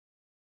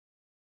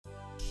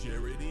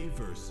Charity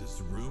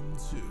versus Room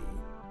 2.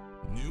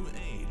 New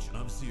Age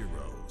of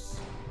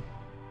Zeros.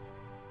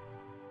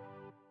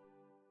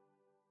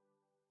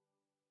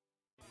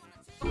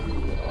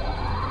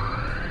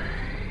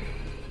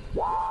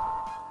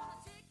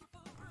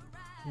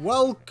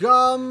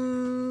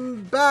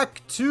 Welcome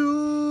back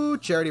to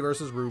Charity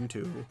versus Room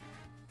 2.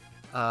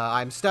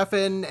 I'm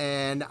Stefan,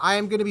 and I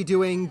am going to be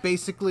doing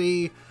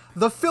basically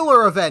the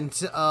filler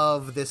event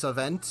of this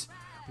event,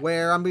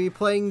 where I'm going to be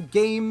playing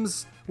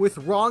games with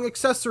wrong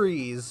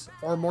accessories,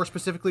 or more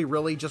specifically,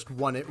 really just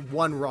one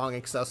wrong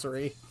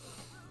accessory.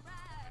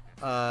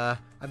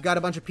 I've got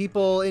a bunch of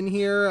people in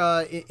here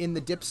in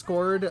the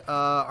Dipscord.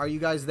 Are you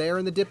guys there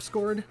in the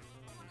Dipscord?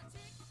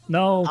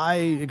 No. I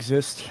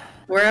exist.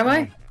 Where am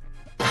I?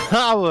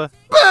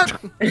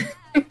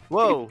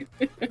 Whoa,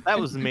 that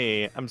was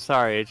me. I'm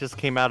sorry. It just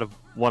came out of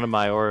one of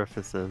my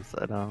orifices.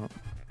 I don't.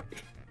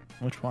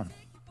 Which one?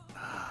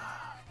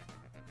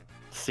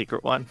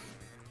 Secret one.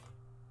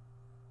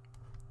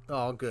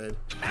 Oh, good.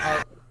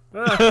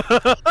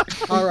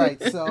 All right,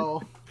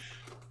 so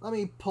let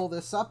me pull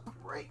this up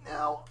right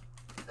now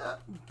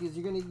because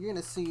you're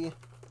gonna see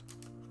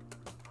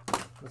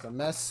there's a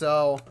mess.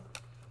 So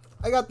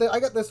I got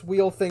this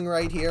wheel thing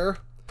right here.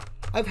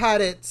 I've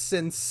had it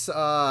since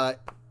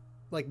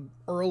like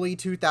early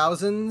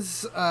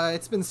 2000s.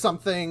 It's been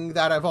something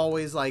that I've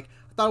always I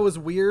thought it was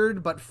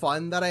weird but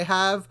fun that I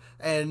have,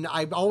 and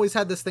I've always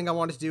had this thing I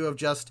wanted to do of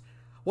just,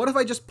 what if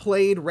I just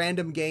played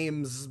random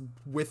games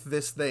with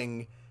this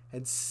thing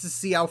and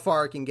see how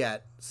far it can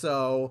get?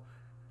 So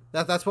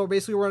that's what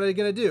basically we're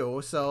gonna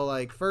do.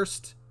 So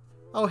first,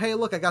 oh hey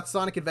look, I got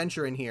Sonic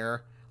Adventure in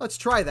here. Let's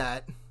try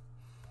that.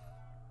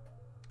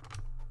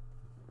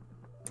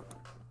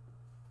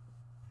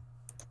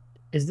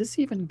 Is this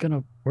even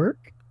gonna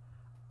work?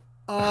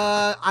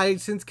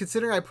 Since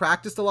considering I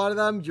practiced a lot of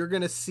them, you're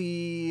gonna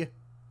see.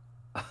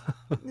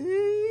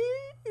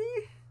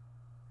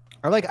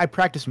 I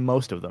practiced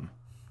most of them.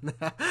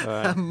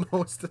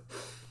 Most.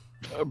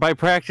 By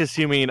practice,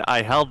 you mean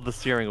I held the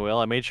steering wheel.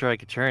 I made sure I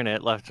could turn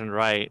it left and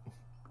right.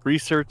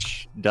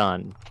 Research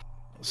done.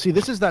 See,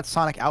 this is that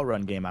Sonic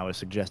Outrun game I was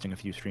suggesting a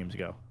few streams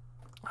ago.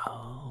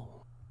 Oh.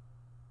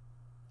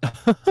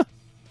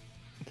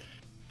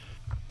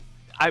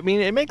 I mean,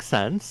 it makes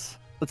sense.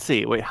 Let's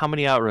see. Wait, how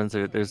many outruns are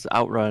there? There's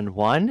Outrun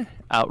 1,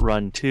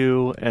 Outrun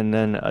 2, and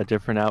then a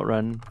different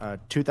Outrun.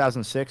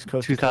 2006,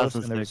 Coast to Coast,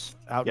 and there's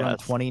Outrun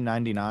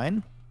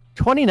 2099.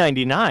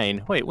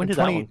 2099? Wait, when did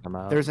that one come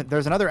out? There's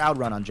another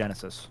Outrun on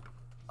Genesis.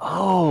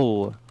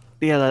 Oh,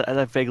 yeah,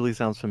 that vaguely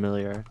sounds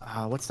familiar.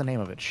 What's the name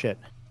of it? Shit.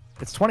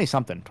 It's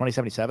 20-something.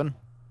 2077?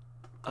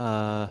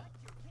 That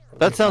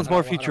sounds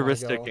more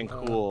futuristic and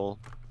cool.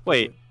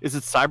 Wait, is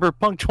it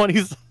Cyberpunk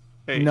 20?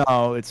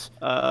 No, it's...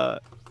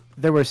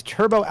 There was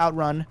Turbo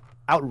Outrun,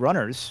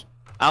 Outrunners.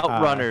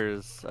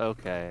 Outrunners,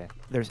 okay.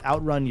 There's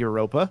Outrun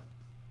Europa.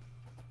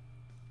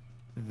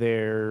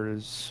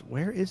 There's...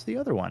 Where is the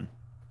other one?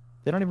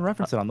 They don't even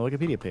reference it on the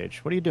Wikipedia page.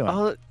 What are you doing?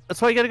 Oh,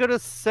 that's why you gotta go to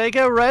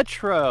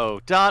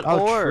SegaRetro.org.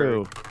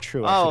 Oh,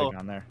 true. I should have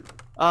gone there.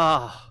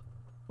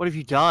 What have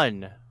you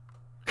done?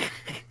 Do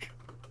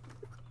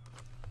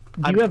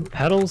you have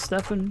pedals,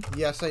 Stefan?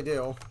 Yes, I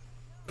do.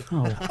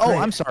 Oh,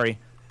 I'm sorry.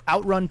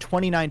 Outrun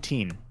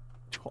 2019.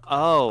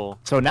 Oh.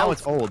 So now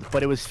it's old,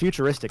 but it was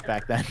futuristic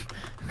back then.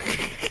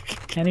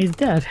 And he's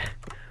dead.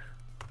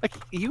 Like,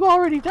 you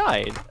already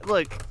died.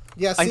 Look.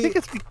 Yeah, see, I think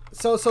it's...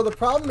 So the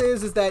problem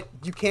is that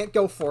you can't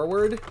go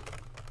forward.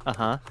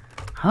 Uh-huh.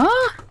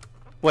 Huh?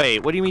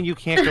 Wait, what do you mean you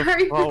can't go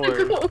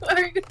forward?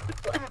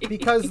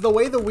 Because the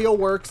way the wheel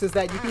works is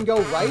that you can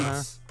go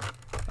right,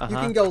 you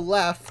can go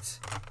left,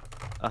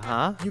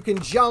 you can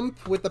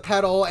jump with the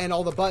pedal and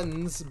all the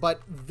buttons, but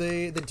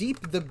the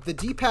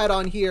D-pad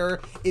on here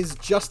is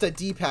just a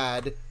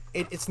D-pad.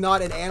 It's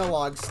not an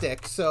analog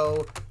stick,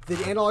 so the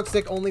analog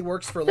stick only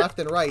works for left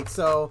and right,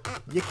 so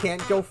you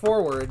can't go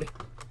forward.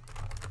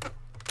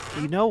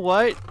 You know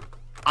what?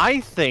 I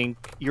think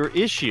your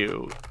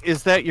issue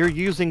is that you're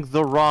using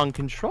the wrong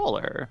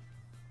controller.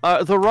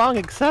 The wrong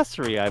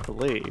accessory, I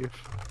believe.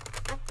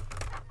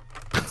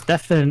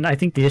 Stefan, I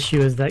think the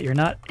issue is that you're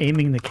not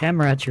aiming the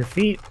camera at your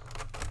feet.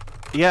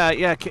 Yeah,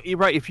 you're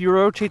right. If you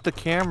rotate the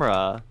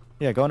camera...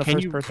 Yeah, go into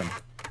first person.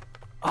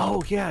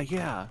 Oh, yeah.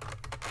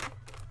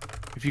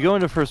 If you go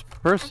into first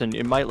person,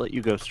 it might let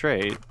you go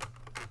straight.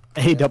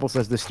 A-Double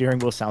says the steering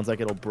wheel sounds like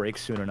it'll break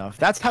soon enough.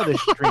 That's how this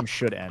stream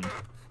should end.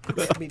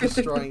 Me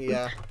destroying,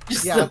 yeah.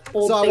 So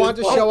I want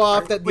to show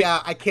off that,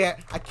 I can't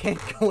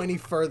go any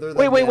further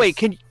than Wait.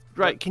 Can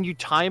you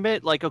time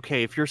it? Like,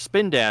 okay, if you're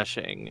spin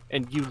dashing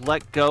and you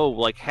let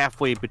go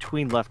halfway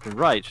between left and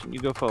right, shouldn't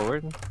you go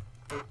forward?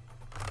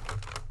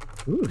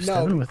 Ooh,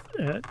 Stefan with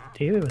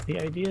David with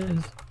the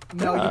ideas.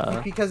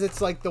 No, because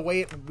it's like the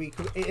way it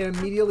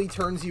immediately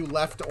turns you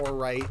left or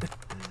right.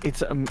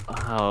 It's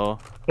But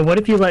what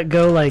if you let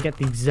go at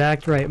the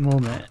exact right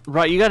moment?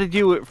 Right, you got to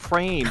do it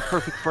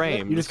perfect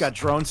frame. You just got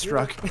drone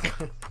struck.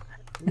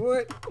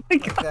 What?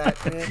 Like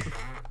that, man.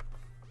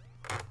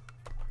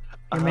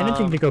 You're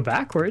managing to go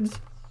backwards.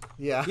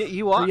 Yeah. Yeah,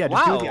 you are. Yeah,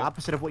 just wow. do the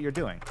opposite of what you're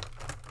doing.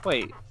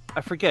 Wait,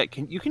 I forget.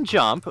 You can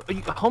jump?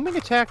 You homing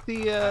attack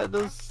the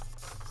those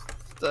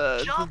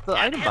the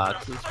item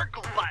boxes. The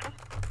circle button.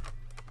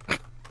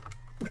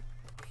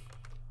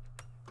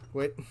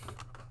 Wait.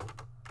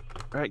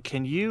 All right,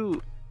 can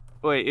you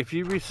wait? If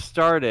you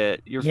restart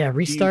it,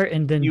 restart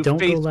and then you don't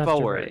face go left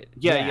forward. or right.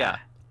 Yeah.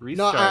 No,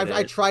 Restart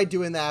I it. tried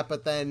doing that,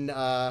 but then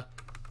but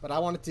I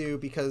wanted to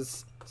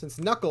because since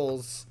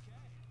Knuckles,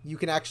 you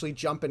can actually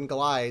jump and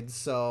glide.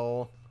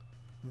 So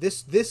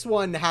this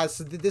one has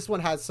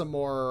some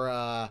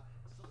more.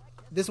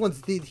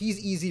 He's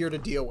easier to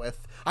deal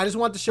with. I just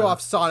want to show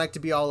off Sonic to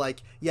be all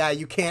like, yeah,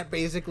 you can't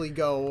basically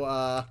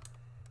go.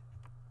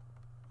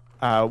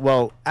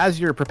 Well, as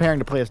you're preparing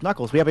to play as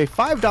Knuckles, we have a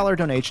 $5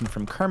 donation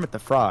from Kermit the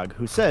Frog,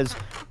 who says,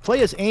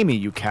 "Play as Amy,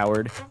 you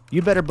coward.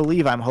 You better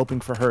believe I'm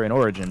hoping for her in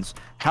Origins.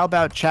 How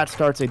about chat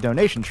starts a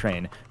donation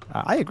train?"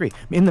 I agree.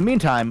 In the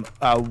meantime,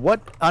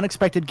 what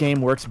unexpected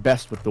game works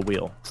best with the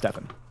wheel,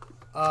 Stefan?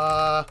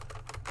 I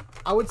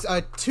would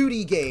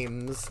 2D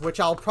games, which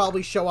I'll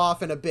probably show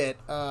off in a bit.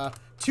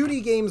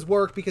 2D games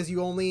work because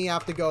you only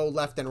have to go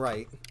left and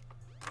right.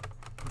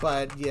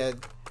 But yeah.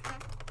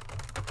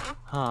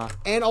 Huh.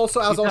 And also,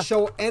 as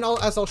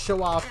I'll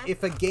show off,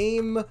 if a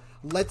game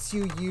lets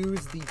you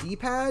use the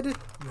D-pad,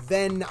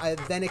 then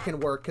it can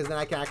work because then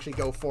I can actually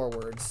go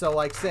forward. So,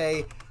 like,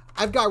 say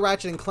I've got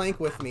Ratchet and Clank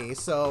with me,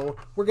 so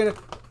we're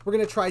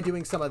gonna try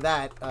doing some of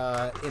that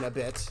in a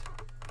bit.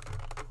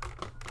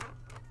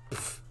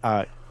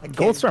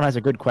 Goldstorm has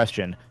a good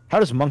question. How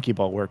does Monkey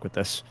Ball work with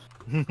this?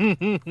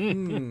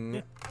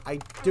 I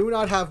do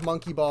not have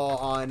Monkey Ball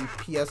on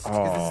PS.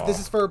 This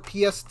is for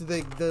PS.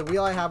 The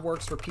wheel I have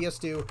works for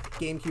PS2,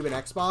 GameCube, and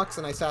Xbox,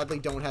 and I sadly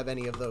don't have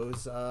any of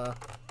those.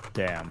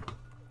 Damn.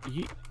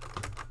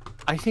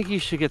 I think you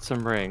should get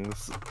some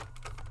rings.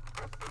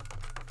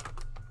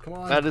 Come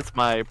on. That is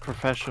my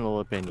professional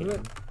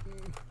opinion.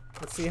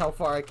 Let's see how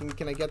far I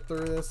can I get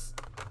through this.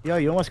 Yo,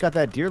 you almost got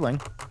that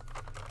deerling.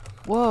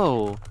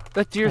 Whoa,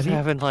 that deer's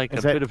having like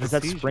a bit of a Is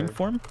that seizure. spring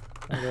form?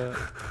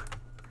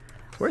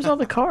 Where's all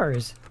the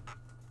cars?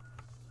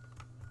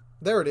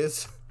 There it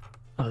is.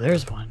 Oh,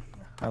 there's one.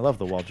 I love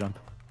the wall jump.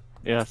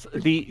 Yes,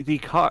 the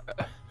car.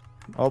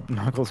 Oh,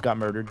 Knuckles got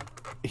murdered.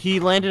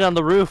 He landed on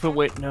the roof and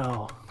wait.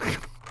 No,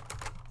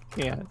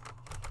 can't.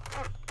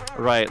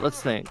 Right,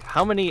 let's think.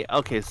 How many?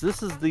 Okay, so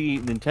this is the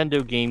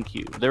Nintendo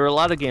GameCube. There are a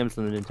lot of games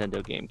on the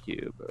Nintendo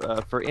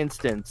GameCube. For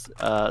instance,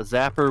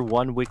 Zapper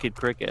One Wicked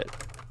Cricket.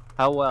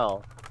 How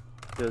well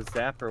does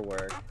Zapper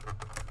work?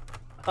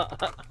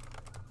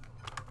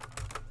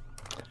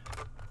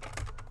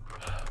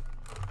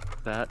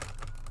 That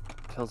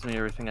tells me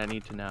everything I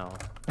need to know.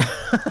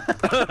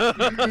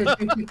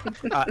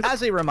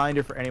 As a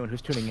reminder for anyone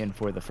who's tuning in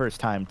for the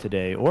first time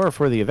today or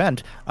for the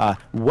event,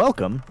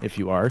 welcome, if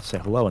you are. Say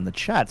hello in the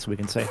chat so we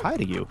can say hi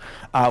to you.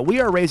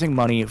 We are raising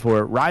money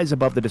for Rise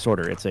Above the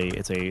Disorder. It's a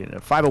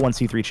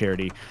 501c3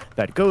 charity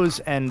that goes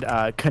and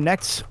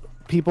connects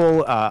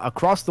people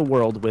across the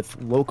world with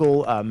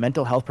local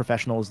mental health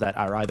professionals that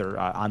are either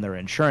on their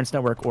insurance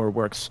network or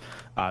works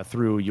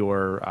through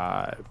your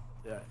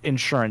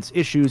insurance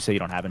issues, say you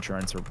don't have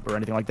insurance or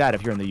anything like that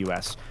if you're in the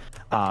U.S.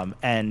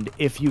 And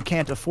if you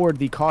can't afford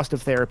the cost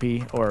of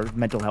therapy or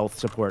mental health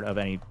support of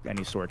any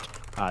sort,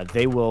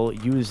 they will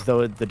use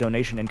the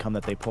donation income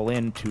that they pull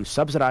in to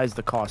subsidize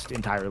the cost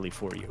entirely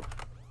for you.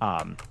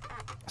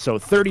 So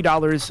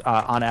 $30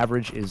 on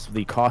average is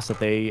the cost that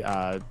they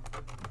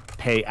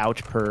pay out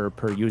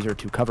per user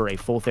to cover a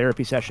full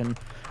therapy session.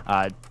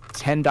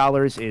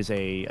 $10 is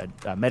a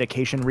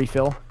medication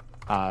refill.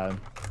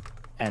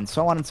 And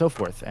so on and so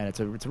forth. And it's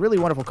a really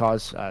wonderful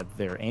cause.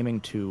 They're aiming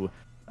to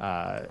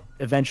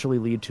eventually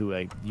lead to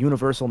a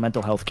universal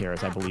mental health care,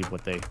 as I believe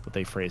what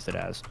they phrased it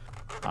as.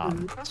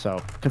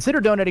 So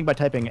consider donating by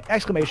typing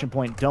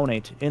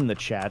 !donate in the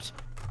chat,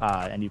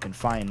 and you can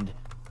find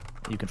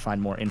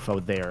more info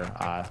there,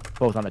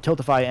 both on the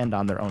Tiltify and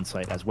on their own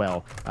site as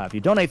well. If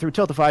you donate through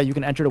Tiltify, you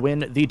can enter to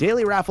win the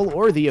daily raffle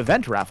or the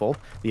event raffle.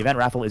 The event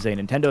raffle is a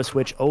Nintendo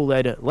Switch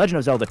OLED Legend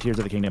of Zelda Tears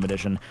of the Kingdom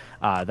edition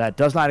that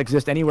does not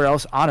exist anywhere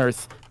else on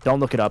Earth. Don't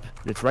look it up.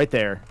 It's right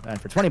there. And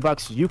for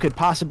 $20, you could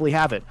possibly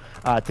have it.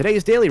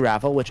 Today's daily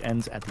raffle, which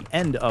ends at the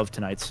end of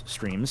tonight's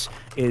streams,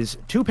 is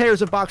 2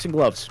 pairs of boxing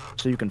gloves,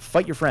 so you can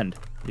fight your friend.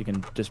 You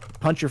can just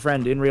punch your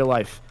friend in real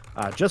life.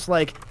 Just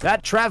like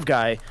that Trav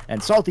guy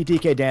and Salty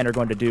TK Dan are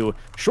going to do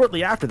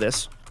shortly after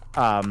this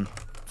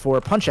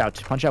for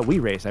Punch-Out. Punch-Out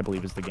Wii Race, I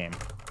believe, is the game.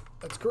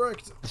 That's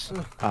correct.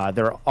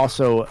 There are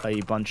also a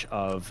bunch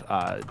of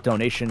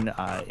donation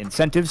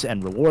incentives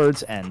and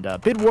rewards and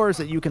bid wars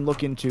that you can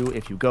look into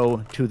if you go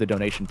to the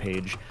donation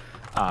page.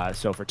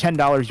 So for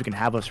 $10, you can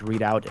have us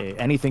read out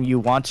anything you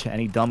want,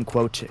 any dumb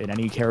quote in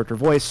any character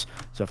voice.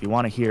 So if you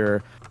want to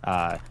hear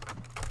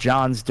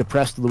John's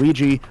depressed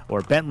Luigi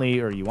or Bentley,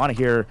 or you want to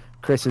hear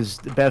Chris's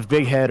Bev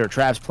Bighead or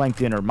Trav's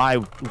Plankton or my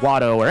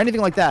Watto or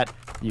anything like that,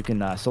 you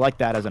can select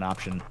that as an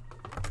option.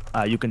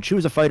 You can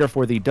choose a fighter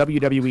for the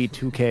WWE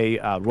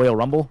 2K Royal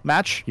Rumble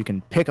match. You can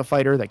pick a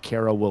fighter that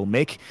Kara will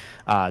make.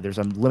 There's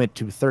a limit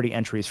to 30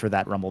 entries for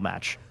that Rumble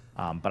match.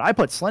 But I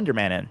put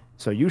Slenderman in,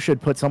 so you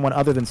should put someone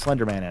other than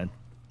Slenderman in.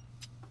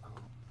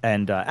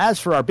 And as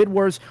for our bid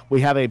wars, we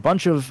have a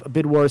bunch of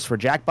bid wars for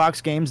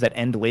Jackbox games that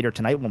end later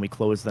tonight when we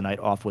close the night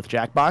off with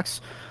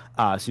Jackbox.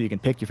 So you can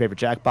pick your favorite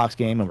Jackbox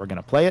game, and we're going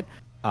to play it.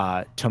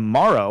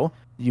 Tomorrow,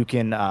 you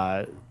can...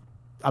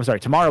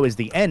 tomorrow is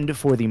the end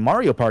for the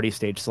Mario Party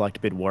stage select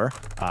bid war,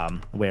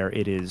 where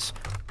it is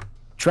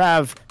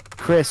Trav,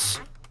 Chris,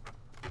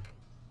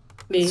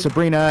 Me.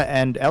 Sabrina,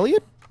 and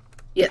Elliot?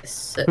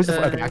 Yes. Who's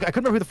the okay, I couldn't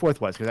remember who the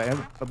fourth was because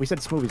we said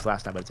Smoothies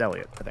last time, but it's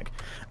Elliot, I think.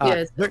 Yeah,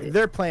 it's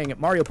they're playing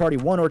Mario Party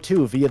 1 or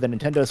 2 via the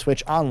Nintendo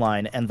Switch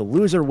Online, and the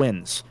loser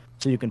wins.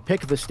 So you can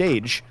pick the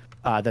stage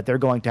that they're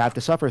going to have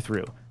to suffer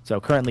through. So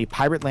currently,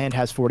 Pirate Land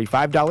has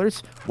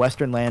 $45.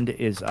 Western Land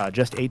is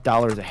just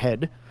 $8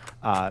 ahead.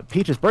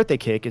 Peach's Birthday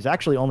Cake is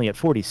actually only at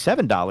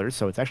 $47,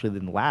 so it's actually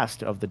the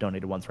last of the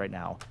donated ones right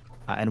now.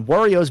 And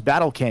Wario's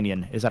Battle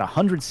Canyon is at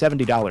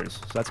 $170, so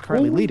that's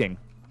currently leading.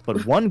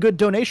 But one good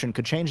donation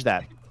could change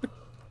that.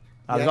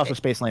 There's also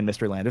Space Land,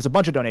 Mystery Land. There's a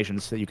bunch of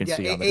donations that you can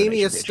see on the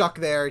Amy is page. stuck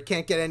there.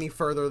 Can't get any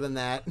further than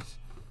that.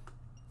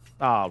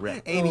 Oh,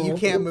 right. Amy, you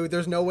can't move.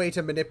 There's no way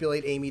to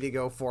manipulate Amy to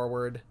go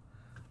forward.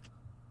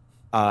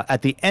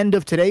 At the end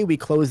of today, we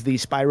close the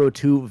Spyro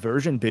 2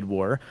 version bid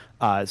war.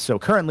 So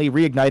currently,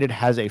 Reignited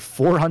has a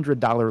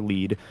 $400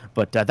 lead,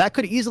 but that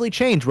could easily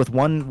change with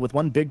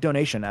one big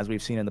donation, as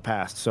we've seen in the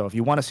past. So if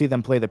you want to see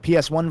them play the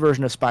PS1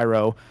 version of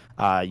Spyro,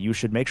 you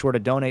should make sure to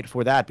donate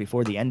for that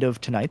before the end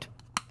of tonight.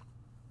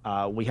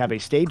 We have a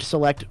stage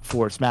select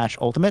for Smash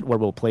Ultimate, where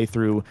we'll play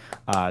through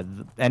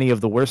any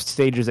of the worst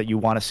stages that you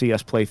want to see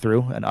us play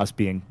through, and us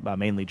being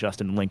mainly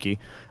Justin and Linky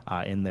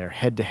in their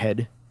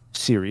head-to-head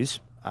series.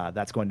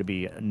 That's going to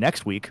be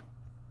next week.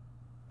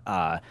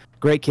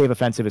 Great Cave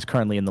Offensive is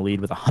currently in the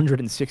lead with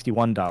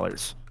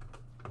 $161.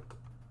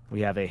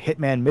 We have a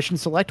Hitman Mission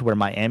Select where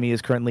Miami is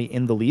currently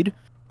in the lead.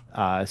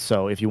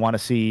 So if you want to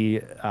see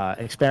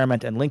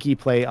Experiment and Linky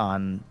play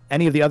on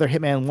any of the other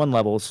Hitman 1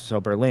 levels,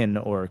 so Berlin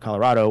or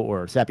Colorado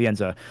or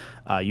Sapienza,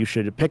 you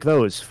should pick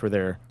those for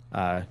their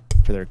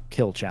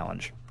kill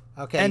challenge.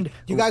 Okay. And do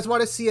you guys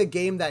want to see a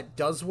game that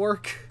does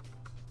work?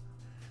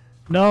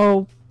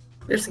 No.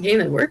 There's a game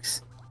that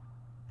works.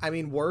 I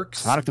mean, works.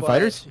 Sonic the but-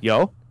 Fighters?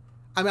 Yo.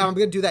 I mean, I'm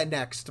going to do that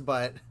next,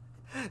 but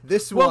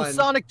this Well, one...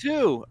 Sonic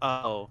 2.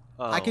 Oh,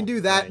 I can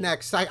do that right.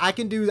 next. I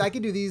can do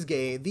these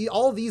games.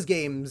 All these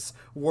games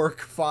work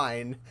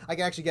fine. I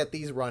can actually get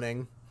these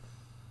running.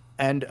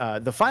 And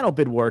the final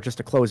bid war, just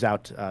to close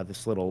out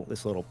this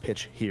little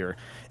pitch here,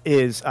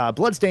 is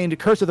Bloodstained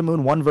Curse of the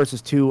Moon 1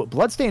 versus 2.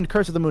 Bloodstained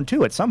Curse of the Moon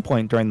 2, at some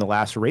point during the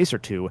last race or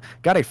two,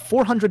 got a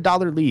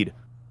 $400 lead.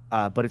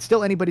 But it's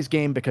still anybody's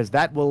game because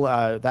that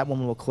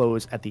one will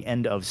close at the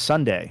end of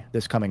Sunday,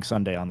 this coming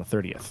Sunday on the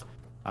 30th.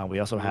 We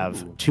also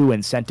have 2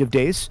 incentive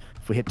days.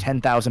 If we hit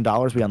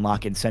 $10,000, we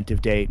unlock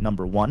incentive day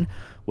number 1,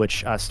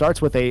 which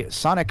starts with a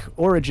Sonic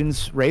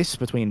Origins race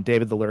between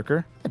David the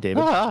Lurker,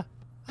 David,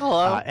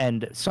 Hello.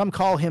 and some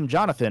call him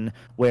Jonathan,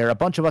 where a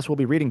bunch of us will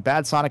be reading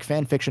bad Sonic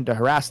fan fiction to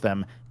harass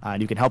them,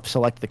 and you can help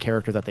select the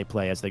character that they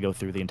play as they go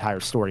through the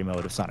entire story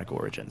mode of Sonic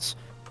Origins.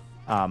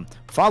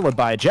 Followed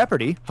by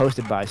Jeopardy,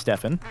 hosted by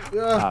Stefan,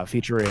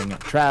 featuring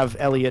Trav,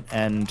 Elliot,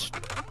 and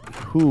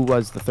who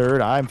was the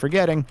third? I'm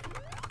forgetting.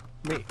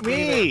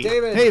 Me.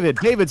 David.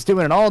 David's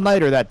doing an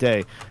all-nighter that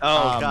day.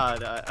 Oh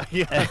God.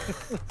 Yeah.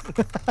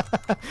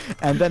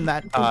 And then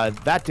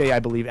that day, I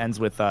believe, ends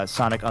with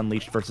Sonic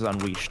Unleashed versus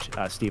Unleashed,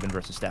 Steven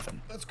versus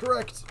Stefan. That's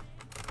correct.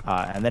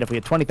 And then if we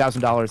hit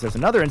 $20,000, there's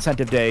another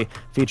incentive day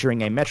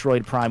featuring a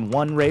Metroid Prime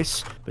 1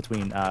 race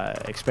between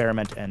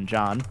Experiment and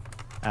John,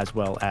 as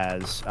well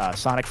as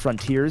Sonic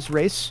Frontiers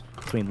race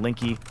between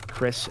Linky,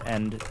 Chris,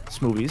 and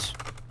Smoothies.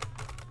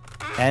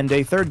 And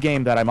a third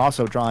game that I'm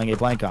also drawing a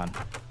blank on.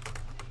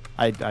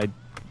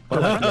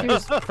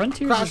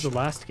 Frontiers is the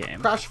last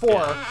game. Crash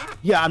 4.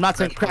 Yeah, I'm not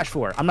saying Crash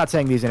 4. I'm not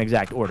saying these in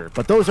exact order,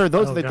 but those are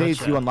the days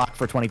gotcha. you unlock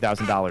for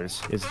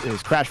 $20,000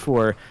 is Crash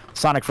 4,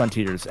 Sonic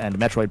Frontiers, and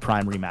Metroid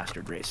Prime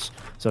Remastered race.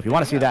 So if you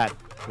want to see that,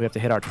 we have to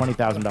hit our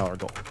 $20,000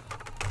 goal.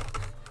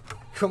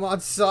 Come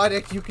on,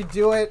 Sonic, you can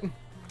do it.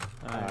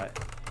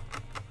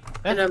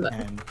 And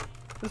And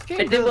This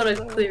game I did want does,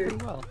 to clear.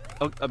 pretty well.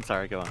 Oh, I'm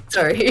sorry. Go on.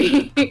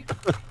 Sorry.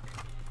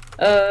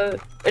 I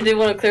did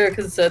want to clear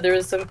because there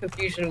was some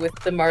confusion with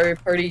the Mario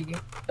Party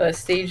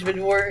stage bid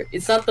war.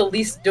 It's not the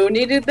least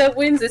donated that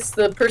wins; it's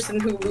the person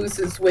who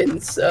loses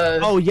wins.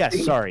 oh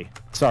yes, sorry.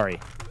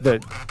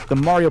 The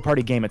Mario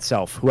Party game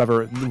itself,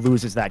 whoever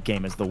loses that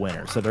game is the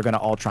winner. So they're gonna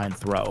all try and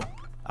throw.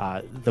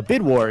 The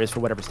bid war is for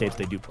whatever stage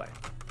they do play.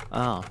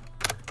 Oh.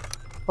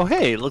 Oh,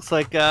 hey, it looks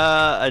like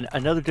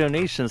another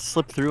donation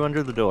slipped through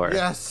under the door.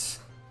 Yes.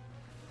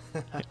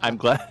 I'm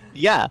glad.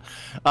 Yeah.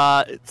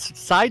 It's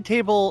side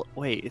table.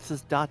 Wait, it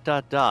says ...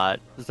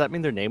 Does that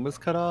mean their name was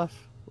cut off?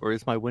 Or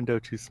is my window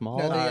too small?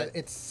 No,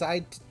 it's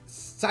side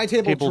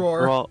table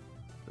drawer.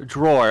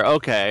 Drawer.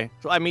 Okay.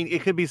 So I mean,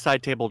 it could be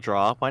side table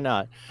draw. Why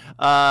not?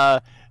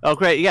 Oh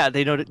great. Yeah,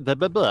 they know the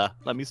blah blah.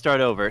 Let me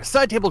start over.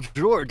 Side table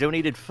drawer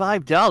donated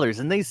 $5,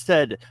 and they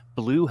said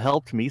Blue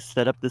helped me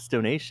set up this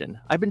donation.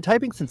 I've been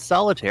typing since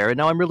solitaire, and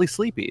now I'm really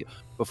sleepy.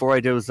 Before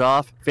I doze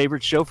off,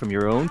 favorite show from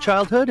your own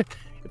childhood?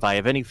 If I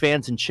have any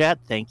fans in chat,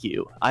 thank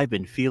you. I've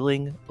been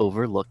feeling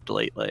overlooked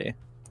lately.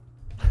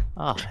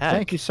 Oh, heck.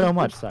 Thank you so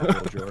much, Side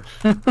Table Drawer.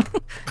 I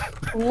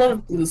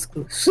love Blue's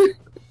Clues.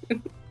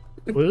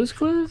 Blue's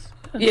Clues?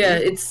 Yeah,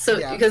 it's so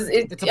Yeah, because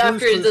it's a after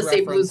Blue's it does Clues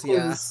say Blue's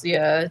reference, Clues,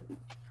 yeah.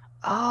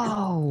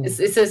 Oh.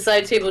 It says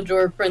side table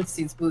drawer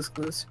parentheses Blue's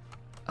Clues.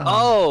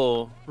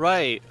 Oh,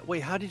 right.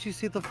 Wait, how did you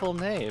see the full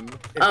name?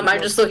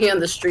 I'm just looking on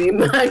the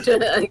stream.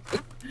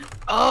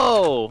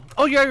 Oh,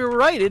 yeah, you're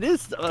right. It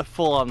is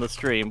full on the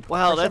stream.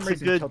 Wow, For that's some a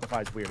reason, good.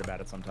 Tiltify's weird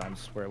about it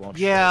sometimes, where it won't.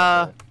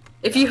 Yeah. Show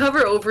If you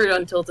hover over it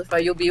on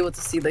Tiltify, you'll be able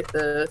to see like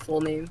the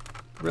full name.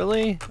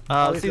 Really?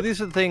 See, these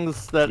are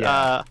things that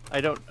Yeah. I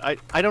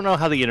don't know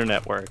how the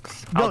internet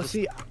works. No, I'll just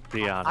see,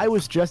 be honest. I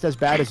was just as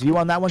bad as you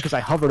on that one because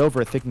I hovered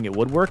over it thinking it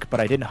would work, but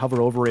I didn't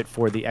hover over it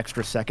for the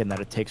extra second that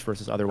it takes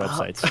versus other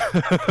websites.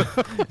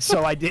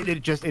 So I did.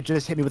 It just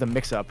hit me with a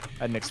mix-up.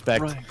 I didn't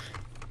expect. Right.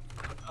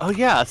 Oh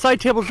yeah,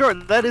 side table drawer.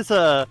 That is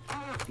a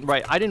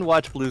right. I didn't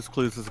watch Blue's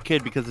Clues as a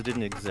kid because it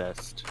didn't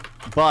exist,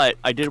 but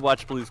I did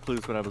watch Blue's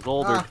Clues when I was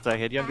older because I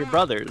had younger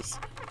brothers,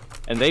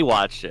 and they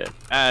watched it,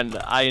 and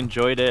I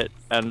enjoyed it,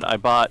 and I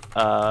bought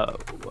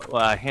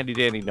a handy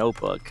dandy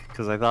notebook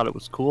because I thought it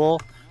was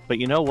cool. But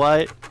you know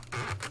what?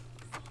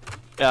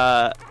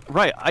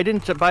 Right, I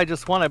didn't buy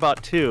just one. I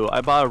bought two.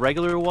 I bought a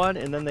regular one,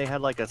 and then they had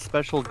like a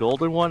special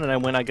golden one, and I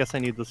went, I guess I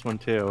need this one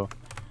too.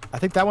 I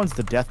think that one's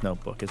the Death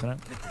Notebook, isn't it?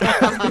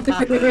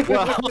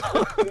 Well,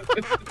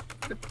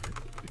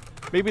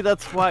 maybe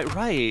that's why,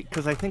 right?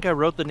 Because I think I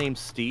wrote the name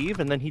Steve,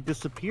 and then he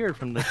disappeared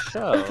from the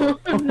show.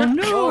 Oh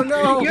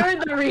no!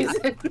 You're the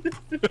reason.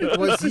 It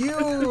was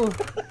you!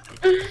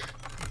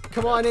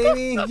 Come on,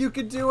 Amy, you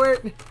could do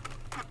it!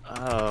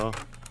 Oh,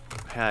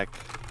 heck.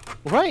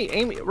 Right,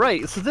 Amy.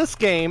 Right. So this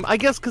game, I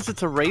guess, because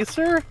it's a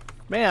racer,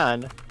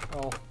 man.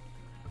 Oh.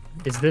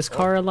 Is this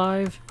car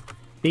alive,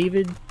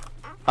 David?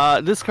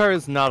 This car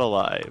is not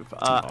alive.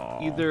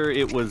 Either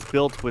it was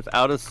built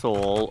without a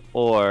soul,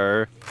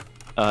 or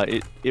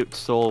its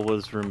soul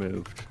was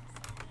removed.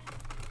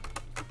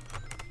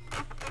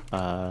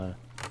 I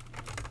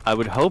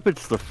would hope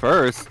it's the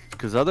first,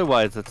 because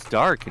otherwise it's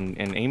dark,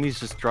 and Amy's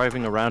just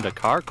driving around a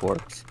car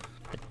corpse.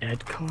 A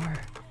dead car.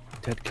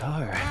 Dead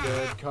car.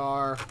 Good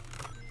car.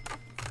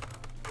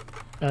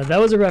 That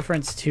was a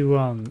reference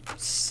to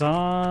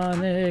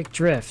Sonic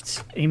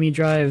Drift. Amy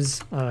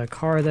drives a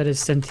car that is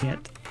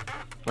sentient.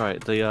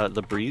 Right.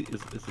 The breeze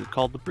is it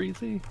called the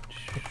Breezy?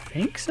 I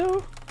think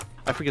so.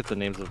 I forget the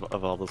names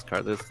of all those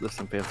cars. There's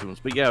some fancy ones,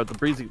 but yeah, the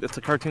Breezy. It's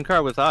a cartoon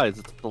car with eyes.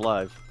 It's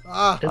alive.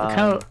 Ah! It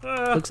kind of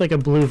looks like a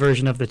blue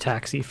version of the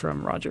taxi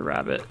from Roger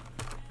Rabbit.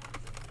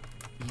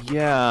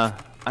 Yeah.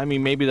 I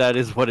mean, maybe that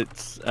is what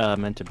it's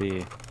meant to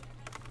be.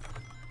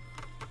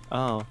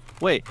 Oh.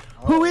 Wait.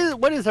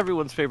 What is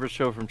everyone's favorite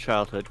show from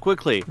childhood?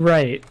 Quickly.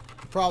 Right.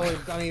 Probably,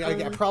 I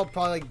mean,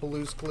 probably like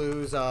Blue's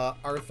Clues,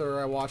 Arthur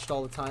I watched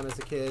all the time as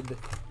a kid.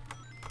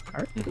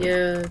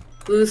 Yeah,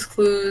 Blue's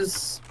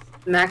Clues,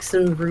 Max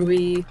and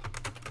Ruby.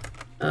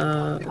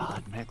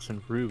 God, Max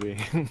and Ruby.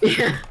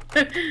 Yeah.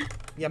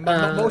 Yeah,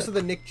 most of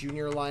the Nick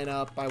Jr.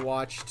 lineup I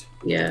watched.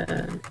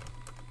 Yeah.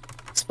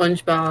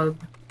 SpongeBob,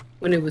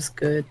 when it was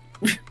good.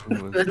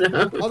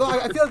 Although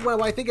I feel like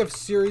when I think of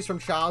series from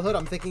childhood,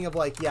 I'm thinking of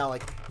like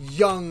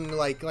young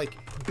like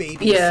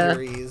baby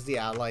series.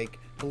 Yeah, like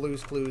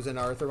Blue's Clues and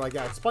Arthur. Like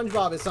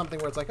SpongeBob is something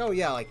where it's like, oh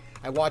yeah, like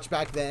I watched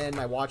back then,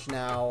 I watch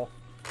now.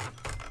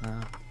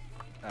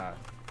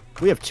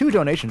 We have two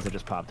donations that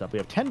just popped up. We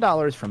have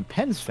 $10 from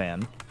Pens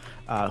Fan,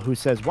 who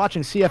says,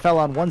 watching CFL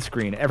on one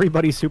screen,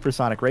 everybody's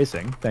Supersonic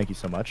Racing. Thank you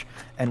so much.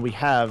 And we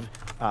have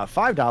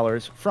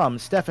 $5 from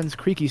Stefan's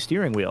Creaky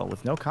Steering Wheel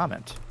with no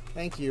comment.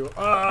 Thank you.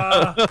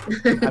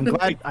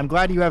 I'm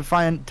glad you have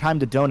time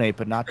to donate,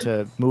 but not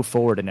to move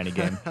forward in any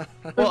game.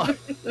 Well,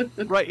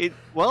 right.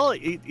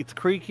 It's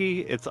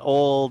creaky. It's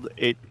old.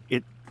 It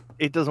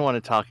doesn't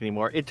want to talk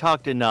anymore. It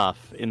talked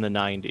enough in the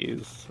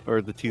 90s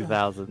or the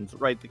 2000s.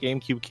 Right. The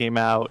GameCube came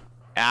out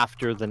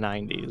after the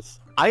 90s.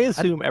 I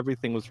assume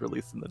everything was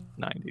released in the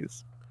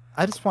 90s.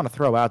 I just want to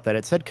throw out that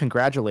it said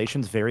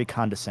congratulations very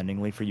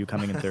condescendingly for you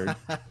coming in third.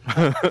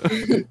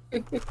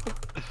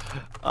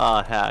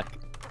 Heck.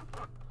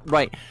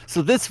 Right,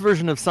 so this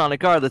version of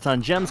Sonic R that's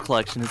on Gems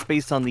Collection is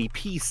based on the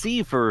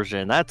PC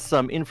version. That's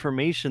some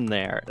information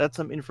there. That's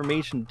some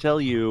information to tell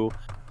you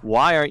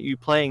why aren't you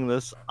playing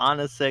this on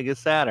a Sega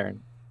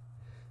Saturn?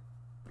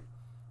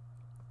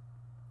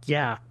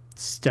 Yeah,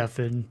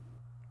 Stefan.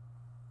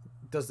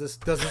 Does this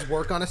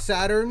work on a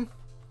Saturn?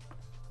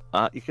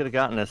 You could have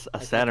gotten a I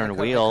Saturn could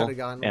have wheel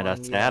gotten and a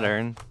one, yeah.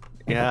 Saturn.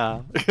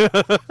 Yeah.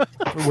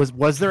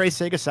 Was there a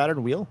Sega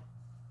Saturn wheel?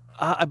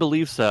 I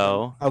believe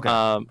so.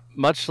 Okay.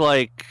 Much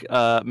like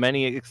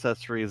many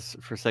accessories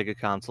for Sega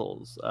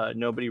consoles,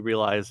 nobody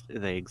realized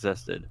they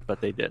existed,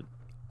 but they did.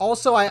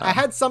 Also, I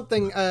had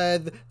something.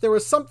 There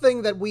was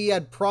something that we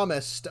had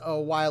promised a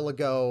while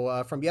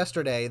ago from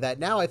yesterday that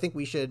now I think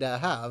we should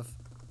have.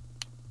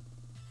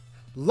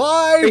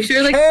 Live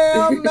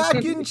cam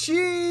mac and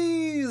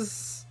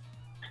cheese.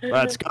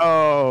 Let's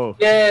go.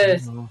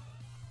 Yes.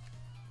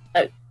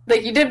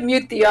 Like you did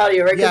mute the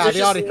audio, right? Yeah,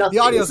 the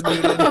audio's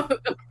muted.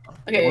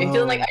 Okay,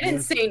 because like I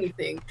didn't say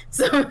anything,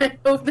 so I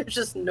hope there's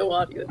just no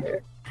audio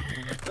there.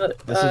 But,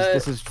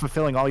 this is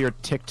fulfilling all your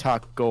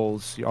TikTok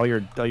goals, all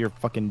your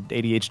fucking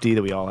ADHD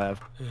that we all have.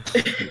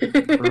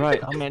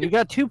 Right. Oh man, you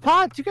got 2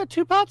 pots. You got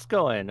 2 pots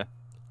going.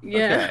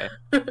 Yeah.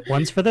 Okay.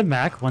 One's for the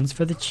mac, one's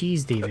for the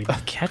cheese, David.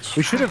 Catch.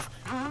 We should have,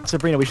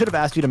 Sabrina. We should have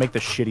asked you to make the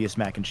shittiest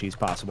mac and cheese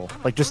possible.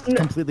 Like just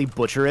completely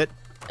butcher it.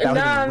 Nah,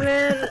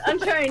 man, I'm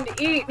trying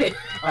to eat.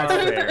 That's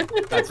fair.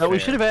 That's So we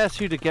fair. should have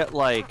asked you to get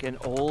like an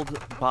old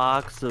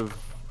box of,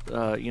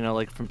 you know,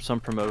 like from some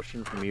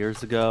promotion from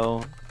years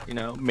ago. You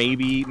know,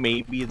 maybe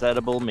it's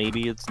edible,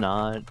 maybe it's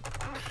not.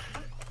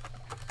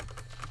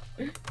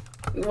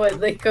 What,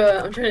 like,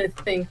 I'm trying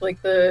to think,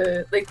 like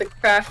the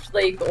Kraft,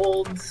 like,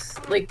 old,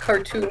 like,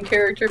 cartoon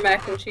character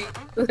mac and cheese,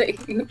 like...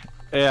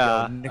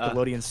 Yeah.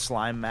 Nickelodeon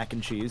slime mac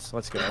and cheese.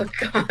 Let's go. Oh,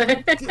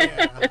 God.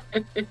 Yeah.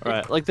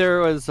 Right. Like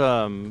there was,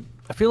 I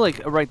feel like,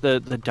 right, the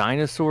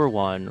dinosaur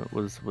one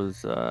was,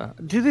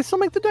 do they still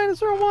make the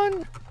dinosaur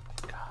one?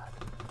 God.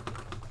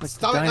 Like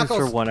Stop the it, dinosaur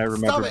Knuckles. one I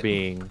remember Stop it.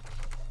 being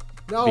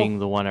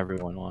the one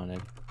everyone wanted.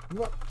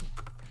 What?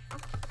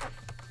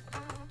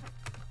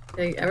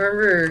 I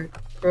remember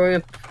growing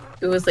up,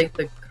 it was like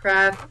the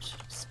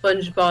Kraft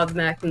SpongeBob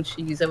mac and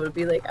cheese. I would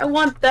be like, I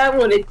want that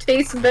one. It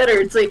tastes better.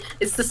 It's like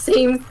it's the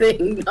same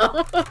thing,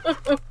 no?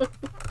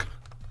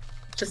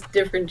 Just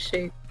different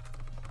shape.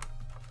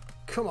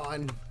 Come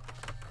on.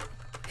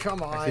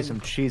 Come on. I see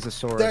some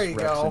Cheezosaurus There you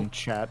Rex go. in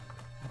chat.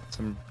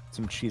 Some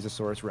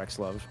Cheezosaurus Rex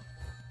love.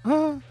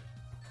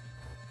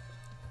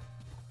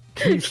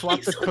 Can you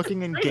swap the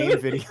cooking and game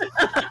video?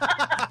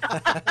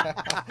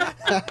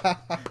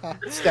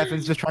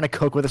 Stefan's just trying to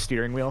cook with a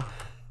steering wheel.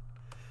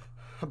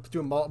 I'm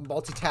doing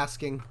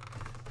multitasking.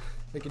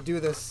 I can do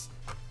this.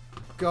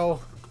 Go.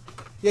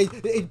 Yeah,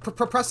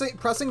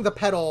 pressing the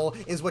pedal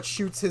is what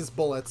shoots his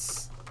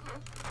bullets.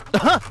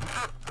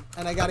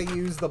 And I gotta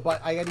use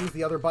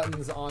the other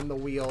buttons on the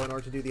wheel in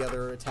order to do the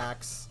other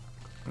attacks.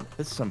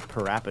 This is some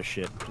parappa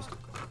shit. Just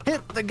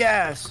hit the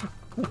gas.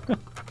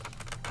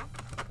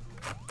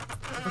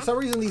 For some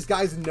reason, these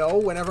guys know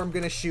whenever I'm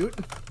gonna shoot.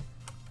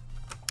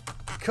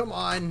 Come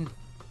on.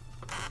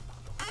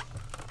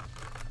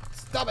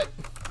 Stop it.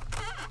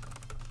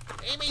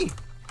 Amy!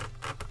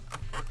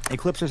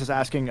 Eclipsus is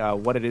asking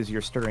what it is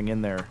you're stirring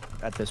in there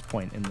at this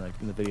point in the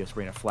video,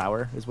 Sabrina.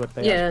 Flour is what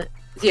they asked?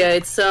 Yeah,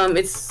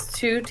 it's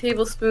 2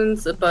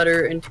 tablespoons of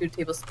butter and 2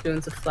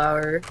 tablespoons of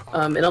flour.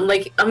 And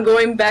I'm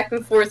going back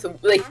and forth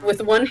like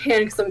with one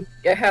hand because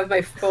I have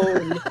my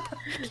phone.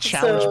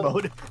 Challenge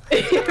mode.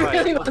 It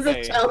really was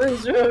a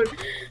challenge mode.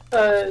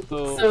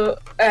 So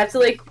I have to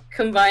like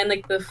combine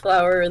like the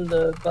flour and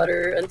the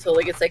butter until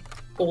like it's like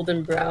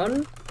golden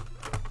brown.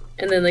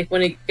 And then like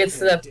when it gets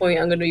to that point,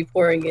 I'm gonna be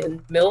pouring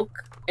in milk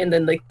and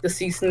then like the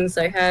seasonings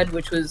I had,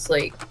 which was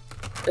like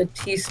a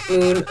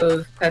teaspoon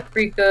of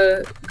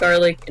paprika,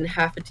 garlic, and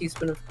half a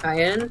teaspoon of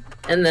cayenne,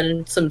 and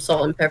then some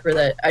salt and pepper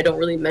that I don't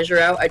really measure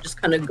out. I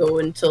just kind of go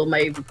until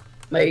my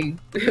my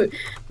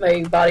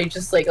body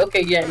just like,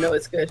 okay, yeah, no,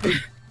 it's good.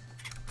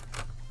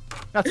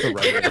 That's the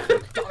right way.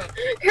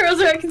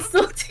 Carol's right, I can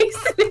still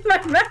taste it in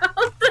my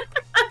mouth.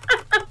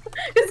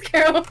 Because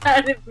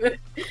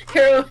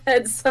Carol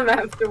had some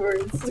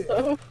afterwards.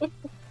 So.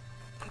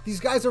 These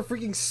guys are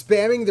freaking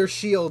spamming their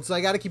shields, so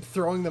I gotta keep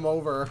throwing them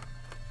over.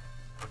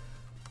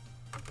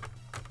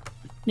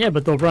 Yeah,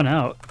 but they'll run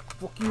out.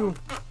 Fuck you.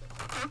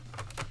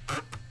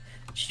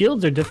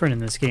 Shields are different in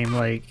this game.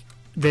 Like,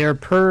 they're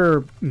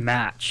per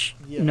match.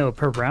 Yeah. No,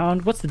 per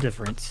round. What's the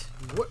difference?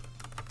 What?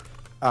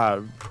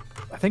 I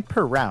think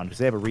per round because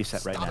they have a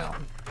reset right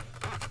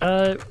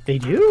now. They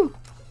do?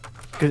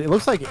 Because it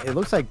looks like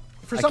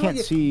For I some can't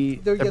reason, see.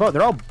 they're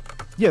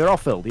They're all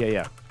filled.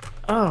 Yeah.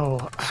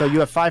 Oh, So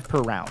you have 5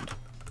 per round.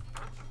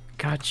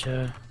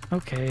 gotcha.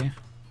 Okay.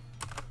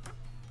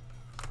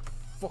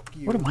 Fuck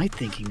you. What am I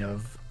thinking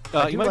of?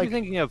 You might like- be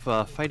thinking of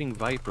Fighting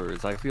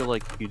Vipers. I feel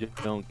like you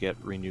don't get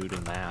renewed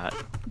in that.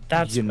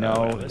 That's You what know,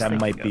 I was that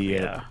might thinking be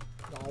of, it. yeah.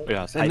 No.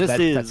 Yes, and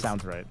this that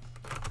sounds right.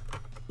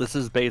 This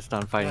is based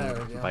on Fighting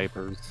There we go.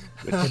 Vipers.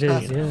 Which, It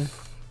is, yeah.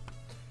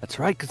 That's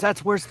right, because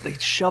that's where they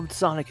shoved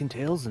Sonic and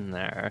Tails in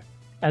there.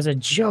 As a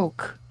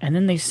joke. And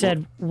then they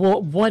said,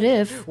 well, what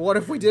if? What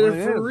if we did it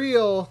What for if?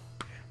 real?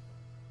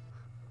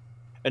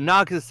 And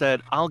Naka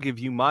said, "I'll give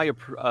you my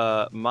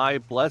my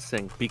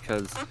blessing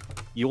because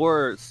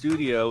your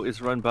studio is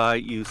run by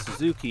Yu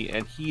Suzuki,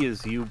 and he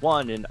is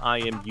U1, and I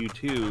am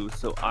U2,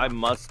 so I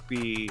must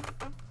be,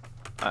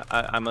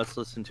 I must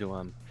listen to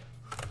him."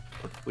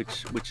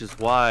 Which is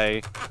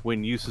why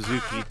when Yu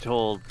Suzuki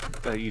told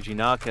Yuji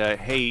Naka,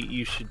 "Hey,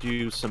 you should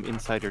do some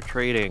insider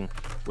trading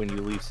when you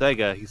leave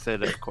Sega," he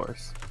said, "Of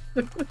course."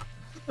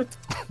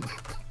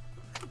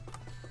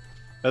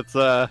 That's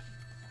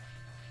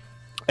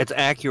It's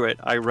accurate.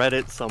 I read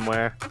it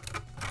somewhere.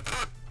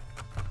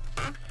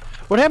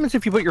 What happens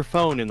if you put your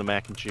phone in the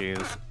mac and cheese?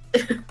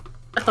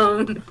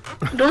 Don't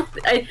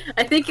I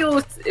think it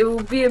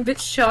will be a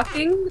bit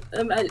shocking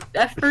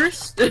at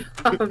first.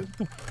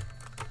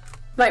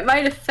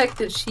 Might affect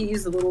the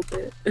cheese a little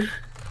bit.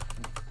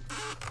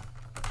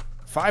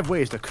 5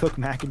 ways to cook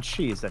mac and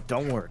cheese that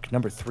don't work.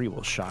 Number 3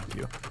 will shock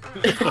you.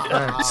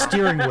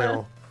 Steering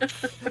wheel.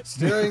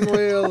 Steering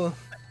wheel.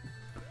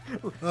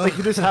 Like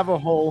you just have a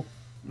whole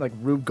like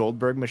Rube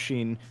Goldberg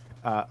machine.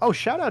 Oh,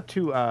 shout out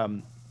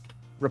to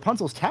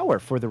Rapunzel's Tower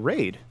for the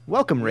raid.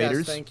 Welcome, Raiders.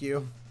 Yes, thank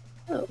you.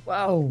 Oh,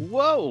 wow.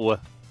 Whoa!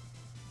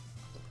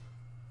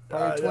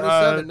 Power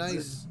 27,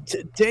 nice.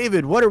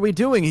 David, what are we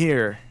doing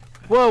here?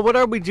 Whoa, what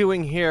are we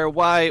doing here?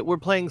 Why, we're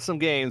playing some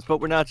games, but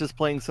we're not just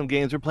playing some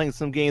games. We're playing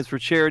some games for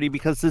charity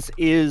because this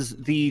is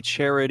the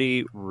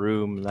charity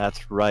room.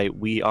 That's right.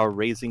 We are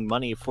raising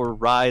money for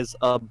Rise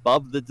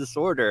Above the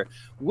Disorder,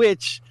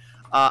 which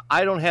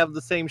I don't have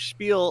the same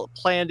spiel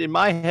planned in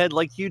my head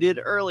like you did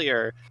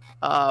earlier.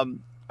 I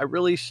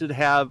really should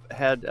have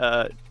had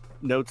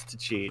notes to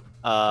cheat.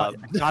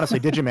 Honestly,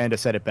 Digimanda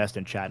said it best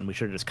in chat, and we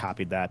should have just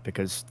copied that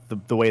because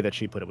the way that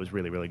she put it was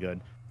really, really good.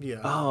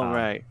 Yeah. Oh,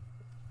 right.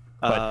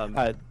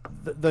 But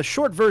the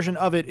short version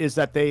of it is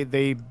that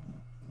they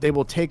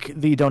will take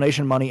the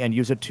donation money and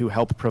use it to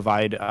help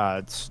provide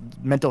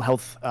mental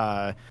health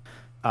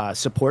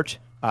support,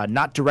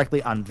 not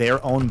directly on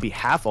their own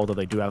behalf, although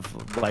they do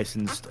have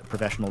licensed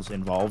professionals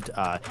involved.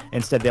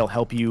 Instead, they'll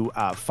help you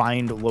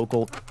find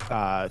local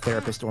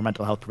therapists or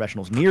mental health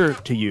professionals near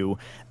to you,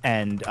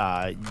 and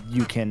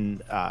you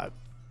can.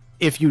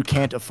 If you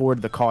can't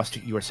afford the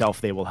cost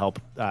yourself, they will help,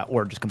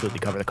 or just completely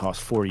cover the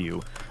cost for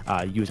you,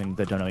 using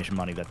the donation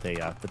money that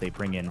they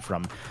bring in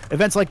from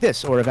events like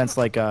this, or events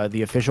like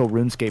the official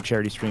RuneScape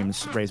charity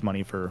streams raise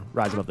money for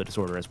Rise Above the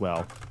Disorder as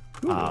well.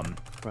 Right.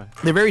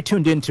 They're very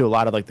tuned into a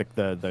lot of like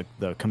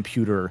the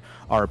computer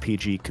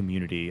RPG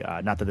community.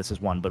 Not that this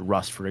is one, but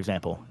Rust, for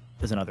example,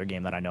 is another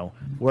game that I know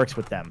works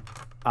with them.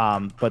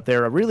 But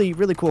they're a really,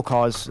 really cool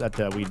cause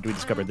that we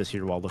discovered this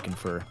year while looking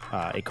for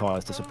a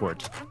cause to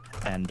support,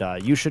 and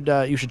you should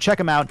check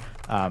them out.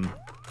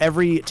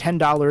 Every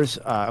 $10,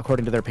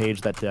 according to their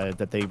page,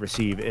 that they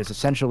receive is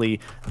essentially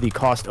the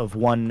cost of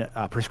one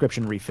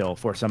prescription refill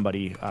for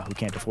somebody who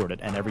can't afford it,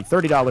 and every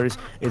 $30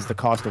 is the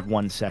cost of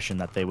one session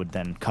that they would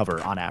then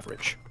cover on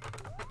average.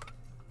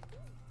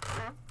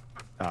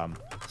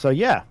 So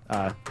yeah.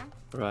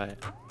 Right.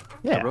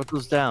 Yeah. I wrote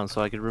those down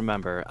so I could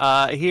remember.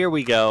 Here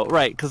we go.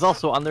 Right, because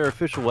also on their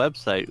official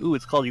website,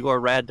 it's called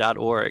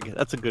yourrad.org.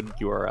 That's a good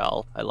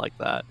URL. I like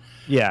that.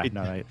 Yeah,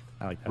 I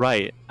like that.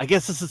 Right. I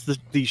guess this is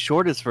the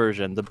shortest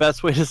version. The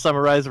best way to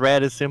summarize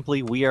RAD is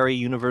simply, we are a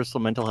universal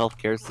mental health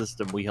care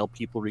system. We help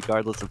people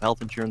regardless of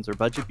health insurance or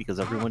budget because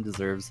everyone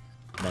deserves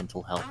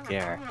mental health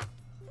care.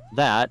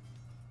 That's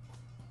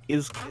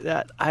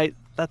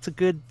a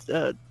good,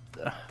 I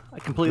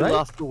completely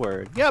lost the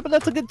word. Yeah, but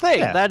that's a good thing.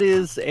 Yeah. That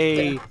is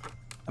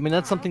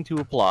that's something to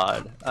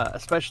applaud,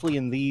 especially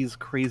in these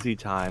crazy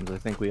times. I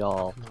think we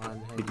all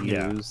could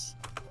use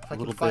if I a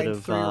little can bit find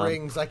of 3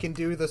 rings, I can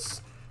do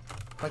this.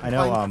 If I can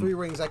find 3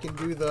 rings, I can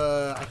do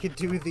the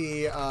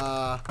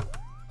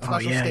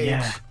special stage.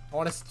 Yeah. I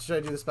want to try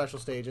to do the special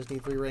stage. I just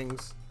need 3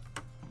 rings.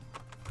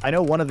 I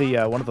know one of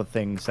the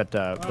things that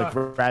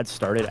like Rad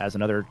started as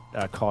another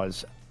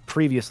cause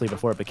previously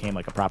before it became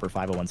like a proper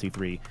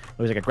 501c3. It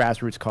was like a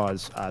grassroots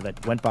cause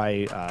that went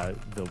by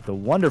the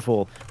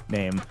wonderful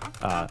name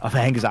of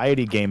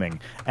Anxiety Gaming,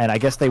 and I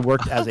guess they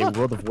worked as a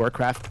World of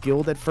Warcraft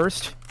guild at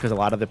first because a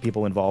lot of the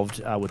people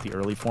involved with the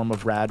early form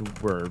of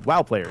Rad were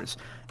WoW players.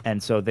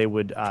 And so they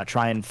would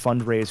try and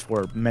fundraise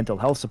for mental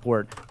health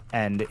support,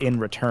 and in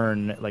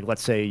return, like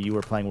let's say you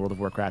were playing World of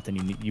Warcraft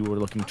and you were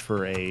looking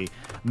for a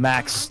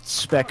max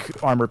spec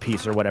armor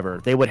piece or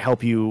whatever, they would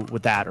help you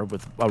with that or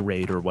with a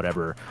raid or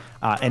whatever.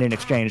 And in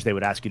exchange, they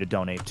would ask you to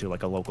donate to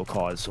like a local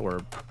cause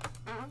or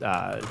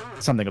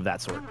something of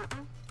that sort.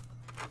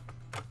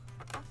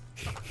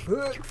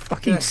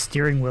 Fucking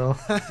steering wheel.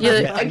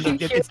 Yeah, I can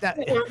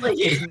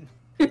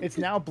It's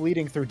now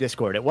bleeding through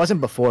Discord. It wasn't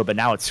before, but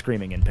now it's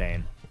screaming in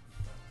pain.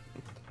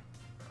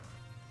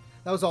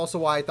 That was also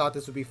why I thought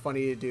this would be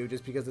funny to do,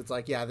 just because it's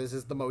like, yeah, this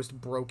is the most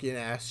broken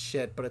ass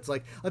shit, but it's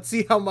like, let's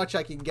see how much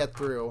I can get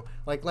through.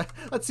 Like,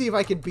 let's see if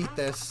I can beat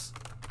this.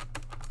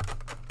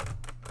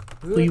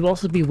 Will you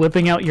also be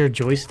whipping out your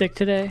joystick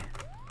today?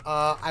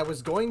 I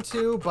was going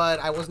to,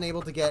 but I wasn't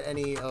able to get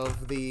any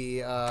of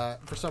the,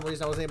 for some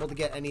reason I wasn't able to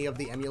get any of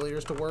the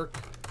emulators to work.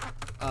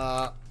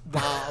 While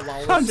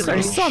I'm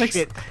sorry, Sonic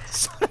Sonic.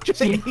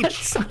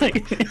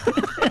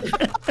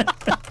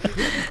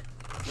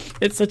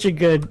 It's such a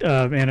good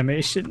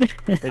animation.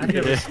 I've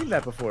never seen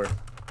that before.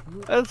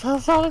 That's how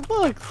Sonic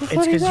looks.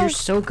 It's because you're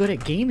so good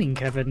at gaming,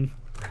 Kevin.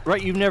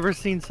 Right, you've never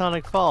seen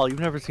Sonic fall.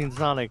 You've never seen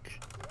Sonic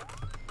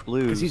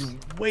lose. Because he's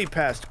way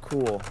past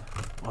cool.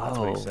 That's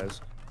what he says.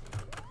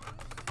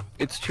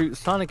 It's true.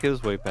 Sonic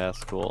is way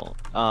past cool.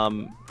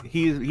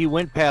 He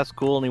went past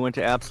cool and he went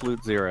to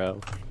absolute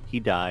zero. He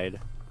died.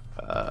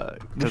 We should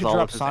Because all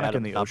drop of his Sonic in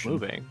atoms the stopped ocean.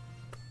 moving.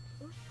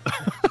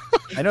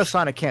 I know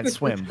Sonic can't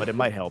swim, but it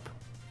might help.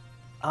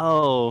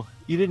 Oh,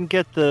 you didn't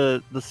get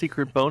the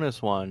secret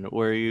bonus one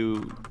where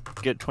you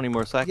get 20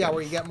 more seconds. Yeah,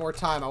 where you get more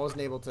time. I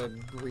wasn't able to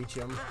reach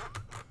him.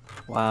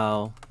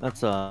 Wow,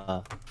 that's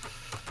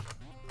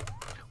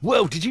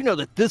Whoa, did you know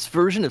that this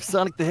version of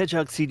Sonic the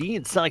Hedgehog CD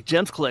and Sonic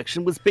Gems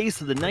Collection was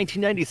based on the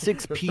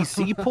 1996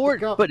 PC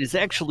port, but is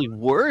actually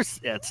worse?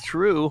 That's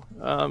true.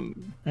 I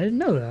didn't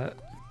know that.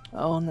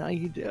 Oh, now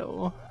you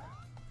do.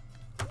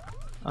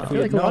 I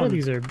feel like a lot of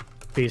these are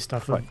based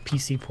off of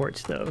PC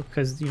ports, though,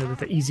 because they're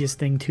the easiest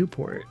thing to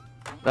port.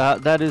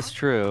 That is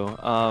true.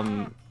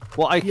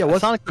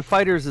 Sonic the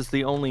Fighters is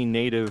the only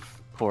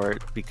native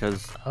port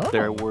because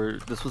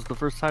this was the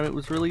first time it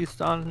was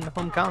released on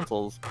home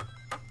consoles.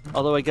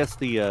 Although I guess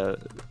the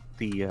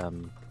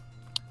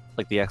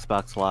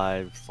Xbox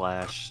Live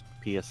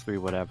 / PS3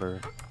 whatever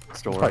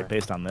store. It's probably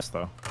based on this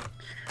though.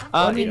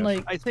 I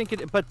think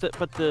it, but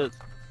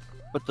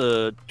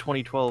the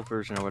 2012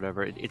 version or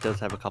whatever, it does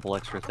have a couple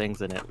extra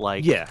things in it,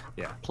 like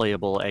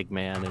playable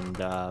Eggman and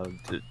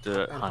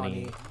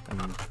Honey,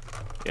 and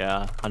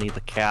Honey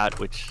the Cat,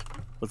 which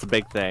was a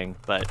big thing.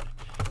 But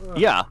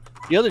yeah,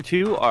 the other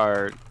two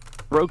are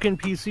broken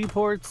PC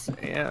ports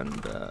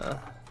and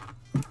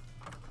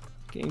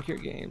Game Gear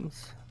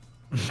games.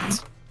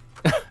 But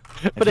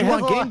if you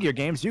want Game Gear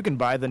games, you can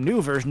buy the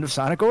new version of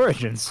Sonic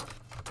Origins.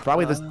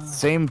 Probably the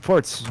same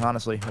ports,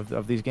 honestly,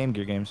 of these Game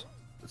Gear games.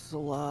 It's a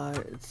lot.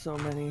 It's so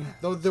many.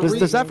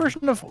 Does that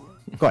version of...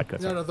 Go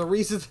ahead. No, the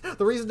reason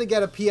to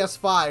get a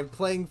PS5,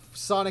 playing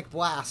Sonic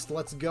Blast.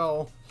 Let's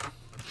go.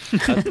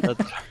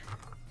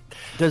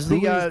 Does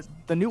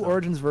the new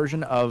Origins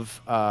version of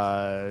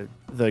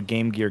the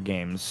Game Gear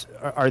games,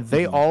 are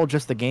they all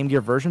just the Game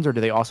Gear versions, or do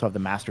they also have the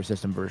Master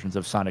System versions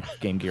of Sonic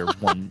Game Gear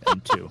 1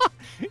 and 2?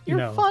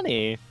 You're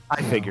funny.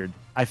 I figured.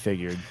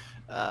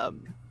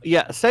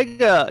 Yeah,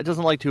 Sega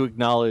doesn't like to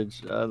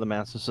acknowledge the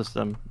Master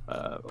System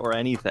or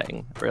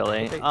anything,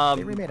 really. They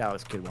remade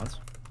Alice Kid once.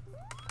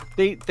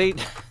 They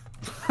did.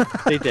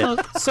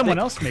 Someone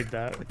else made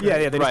that.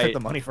 Yeah, they just took the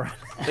money for it.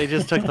 They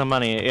just took the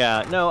money,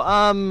 yeah. No,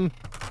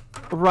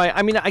 right.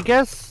 I mean, I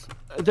guess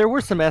there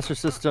were some Master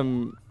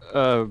System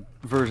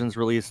versions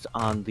released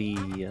on the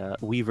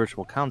Wii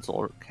Virtual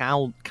Console.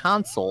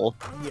 Console?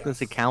 Yes. I was going to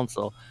say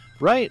console.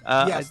 Right?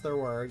 Yes, there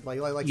were.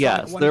 Like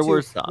yes, there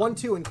were some. 1,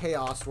 2, and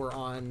Chaos were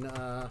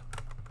on.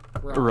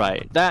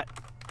 Right. That,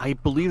 I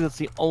believe that's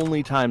the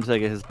only time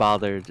Sega has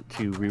bothered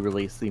to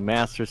re-release the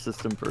Master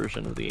System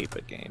version of the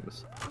 8-bit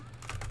games.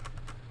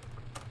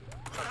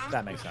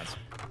 That makes sense.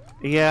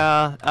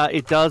 Yeah,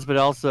 it does, but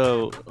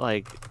also,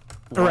 like...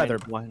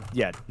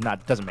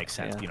 doesn't make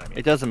sense. Yeah, you know what I mean?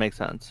 It doesn't make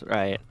sense,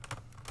 right.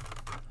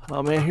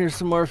 Oh man, here's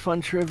some more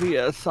fun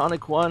trivia.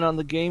 Sonic 1 on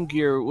the Game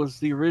Gear was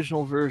the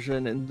original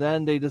version, and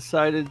then they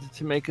decided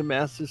to make a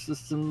Master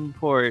System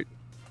port.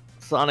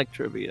 Sonic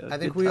trivia. I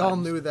think we all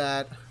knew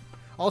that.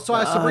 Also,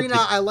 Sabrina,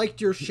 I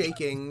liked your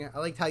shaking. I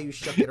liked how you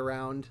shook it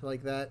around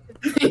like that.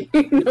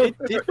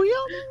 Did we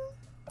all?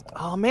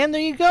 Oh man,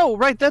 there you go.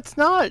 Right, that's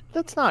not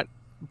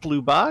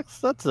blue box.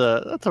 That's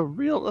a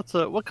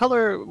what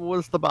color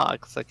was the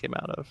box that came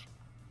out of?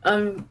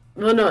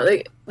 Well, no,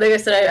 like I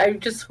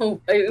said,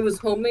 it was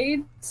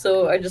homemade,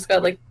 so I just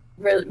got like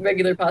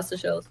regular pasta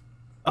shells.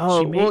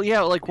 Oh, well,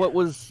 yeah, like what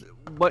was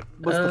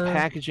the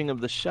packaging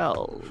of the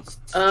shells?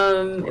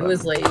 It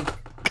was like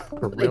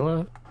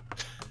Gorilla.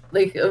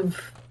 It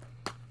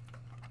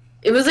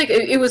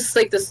was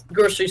like this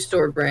grocery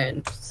store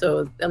brand.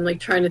 So I'm like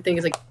trying to think,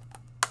 it's like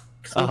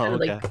some kind of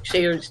like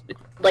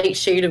light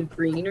shade of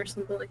green or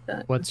something like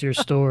that. What's your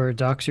store?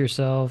 Dox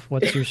yourself.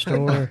 What's your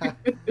store?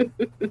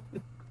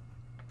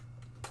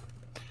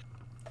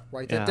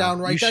 Write that down.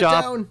 Write that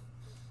down.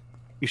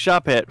 You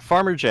shop at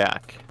Farmer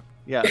Jack.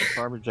 Yeah,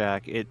 Farmer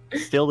Jack. It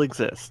still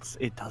exists.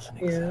 It doesn't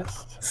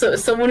exist. So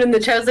someone in the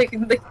chat was like,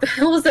 the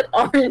hell is that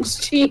orange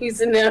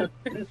cheese? And now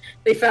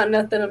they found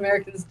out that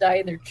Americans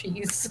dye their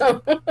cheese.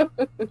 So, but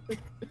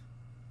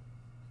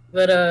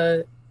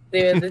the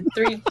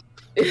three.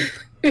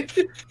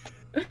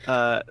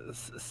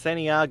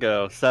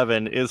 Santiago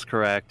 7 is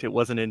correct. It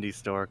was an indie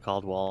store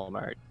called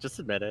Walmart. Just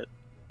admit it.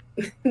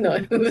 No,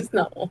 it was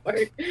not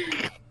Walmart.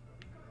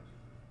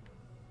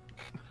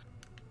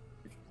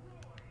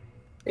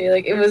 Yeah,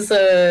 like it was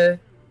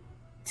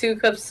 2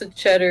 cups of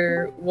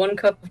cheddar, 1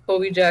 cup of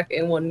Kobe Jack,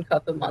 and 1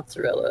 cup of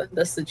mozzarella.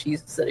 That's the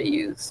cheeses that I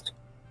used.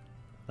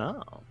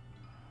 Oh.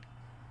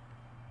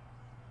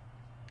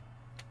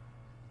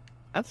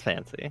 That's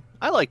fancy.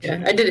 I like cheese.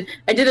 Yeah,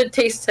 I did a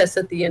taste test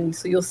at the end,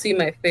 so you'll see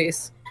my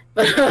face.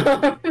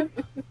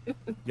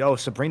 Yo,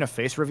 Sabrina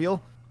face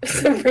reveal?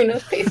 Sabrina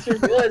face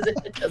reveal as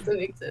if it doesn't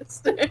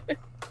exist.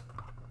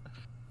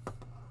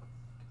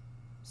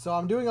 So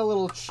I'm doing a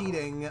little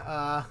cheating,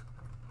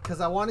 because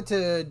I wanted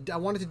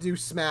to do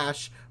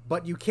Smash,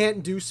 but you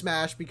can't do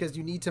Smash because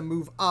you need to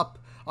move up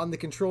on the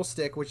control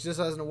stick, which just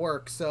doesn't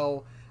work.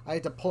 So I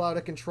had to pull out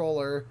a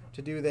controller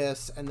to do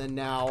this, and then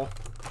now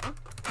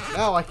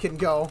I can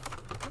go.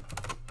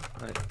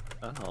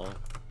 Oh.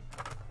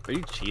 Are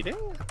you cheating?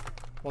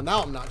 Well,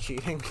 now I'm not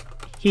cheating.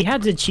 He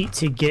had to cheat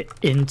to get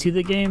into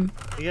the game.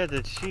 You had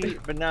to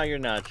cheat, but now you're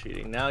not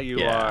cheating. Now you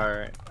Yeah.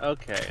 are.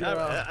 Okay.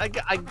 Yeah.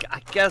 I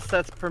guess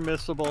that's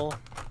permissible.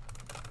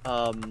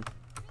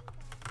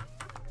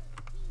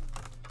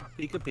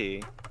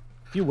 Pika-pee.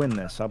 If you win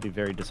this, I'll be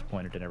very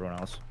disappointed in everyone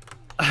else.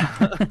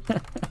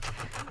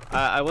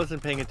 I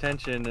wasn't paying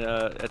attention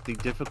at the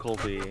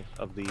difficulty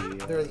of the.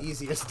 They're the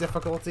easiest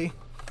difficulty.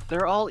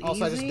 They're all easy.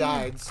 Also, I just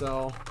died,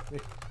 so.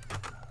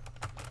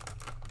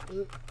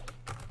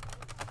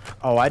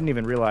 Oh, I didn't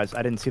even realize.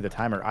 I didn't see the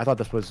timer. I thought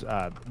this was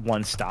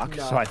one stock,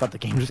 No. so I thought the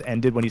game just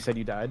ended when you said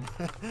you died.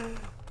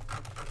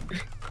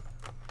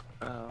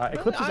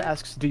 Eclipses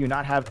asks, do you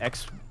not have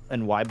X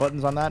and Y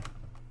buttons on that?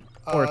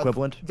 Or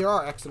equivalent? There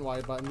are X and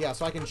Y buttons. Yeah,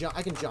 so I can jump.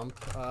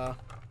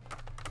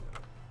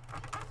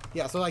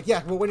 Yeah, so like,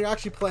 yeah, well, when you're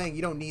actually playing,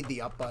 you don't need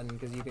the up button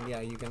because you can, yeah,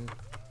 you can.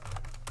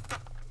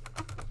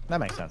 That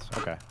makes sense.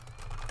 Okay.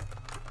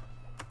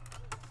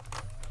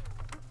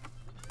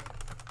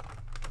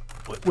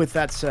 With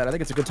that said, I think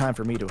it's a good time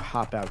for me to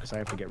hop out because I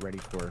have to get ready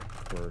for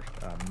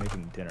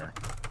making dinner.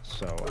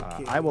 So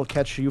Okay. I will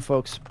catch you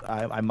folks.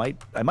 I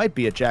might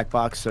be at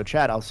Jackbox. So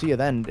Chad, I'll see you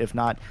then. If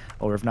not,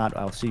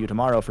 I'll see you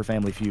tomorrow for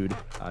Family Feud.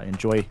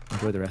 Enjoy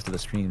the rest of the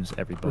streams,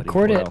 everybody.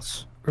 Record What it.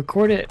 else?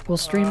 Record it. We'll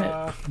stream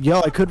it. Yo,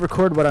 I could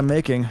record what I'm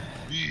making.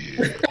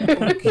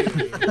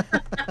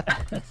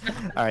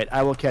 All right,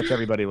 I will catch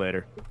everybody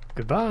later.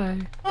 Goodbye.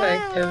 Bye,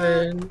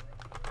 Kevin.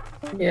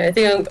 Yeah, I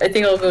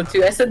think I'll go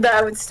too. I said that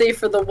I would stay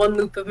for the one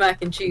loop of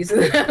mac and cheese,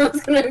 and then I was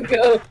gonna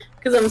go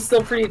because I'm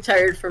still pretty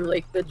tired from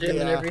like the gym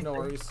and Yeah, everything. no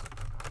worries.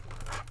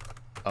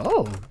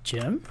 Oh,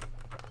 Jim.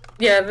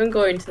 Yeah, I've been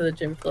going to the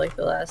gym for like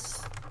the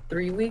last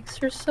 3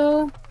 weeks or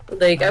so.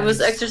 Like, I was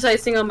Nice.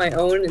 exercising on my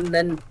own, and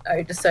then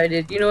I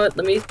decided, you know what,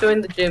 let me join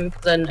the gym,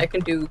 because then I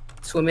can do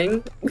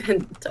swimming,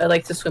 and I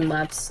like to swim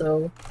laps,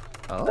 so...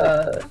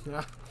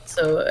 Yeah.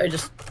 So I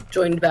just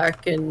joined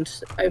back, and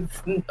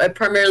I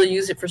primarily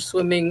use it for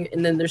swimming,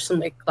 and then there's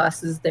some, like,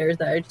 classes there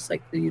that I just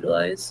like to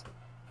utilize.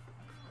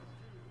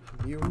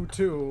 You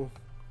too.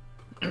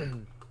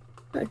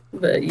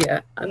 But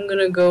yeah, I'm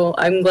gonna go.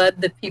 I'm glad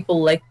that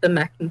people like the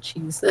mac and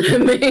cheese that I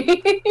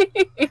made.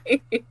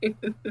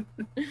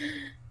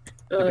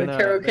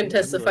 Carol can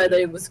testify that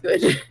it was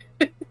good.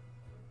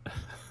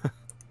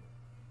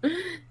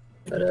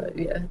 But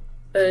yeah.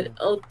 But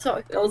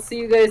I'll see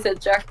you guys at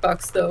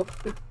Jackbox though.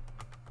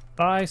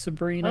 Bye,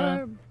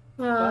 Sabrina.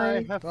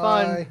 Bye. Have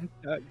Bye.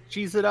 fun.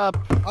 Cheese it up.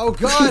 Oh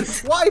God!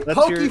 Why That's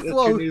pokey your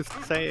new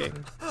float?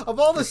 saying.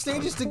 Of all the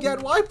stages to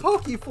get, why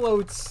pokey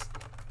floats?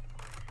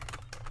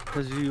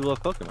 Because you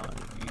love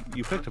Pokemon.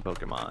 You picked a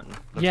Pokemon.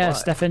 That's Yeah, why.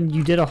 Stefan,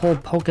 you did a whole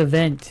poke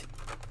event.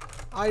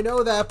 I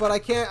know that, but I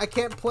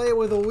can't play it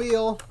with a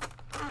wheel.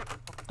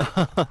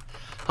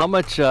 How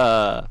much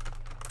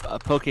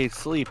Poke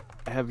Sleep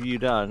have you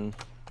done?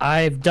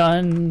 I've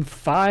done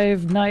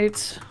 5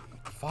 nights.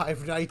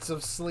 5 nights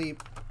of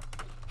sleep.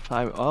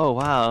 5. Oh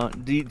wow. Has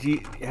 5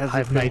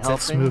 it been nights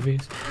at helping?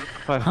 Smoothies.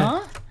 5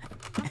 Huh?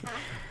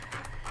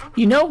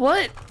 You know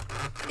what?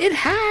 It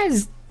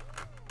has.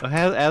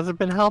 Has it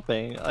been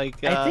helping?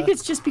 Like I think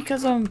it's just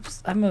because I'm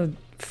a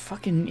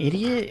fucking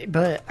idiot,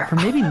 but or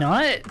maybe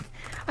not.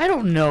 I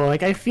don't know.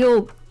 Like I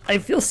feel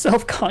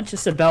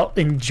self-conscious about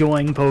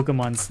enjoying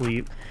Pokemon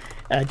Sleep.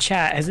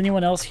 Chat, has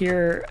anyone else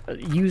here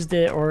used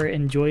it or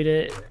enjoyed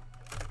it?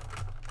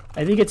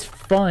 I think it's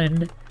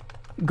fun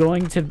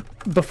going to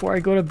before I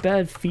go to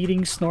bed,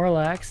 feeding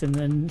Snorlax and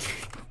then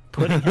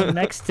putting him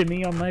next to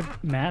me on my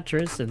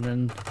mattress, and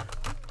then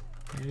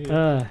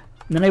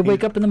I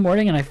wake up in the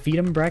morning and I feed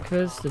him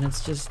breakfast, and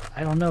it's just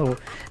I don't know.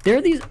 There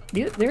are these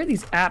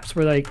apps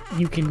where like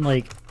you can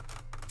like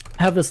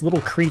have this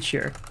little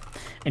creature,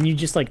 and you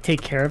just like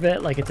take care of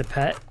it like it's a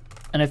pet,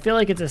 and I feel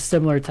like it's a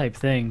similar type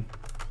thing.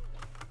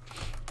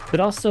 But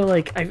also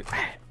like I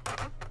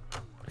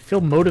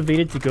feel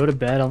motivated to go to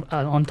bed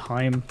on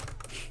time.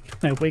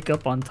 And I wake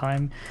up on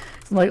time.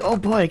 I'm like, oh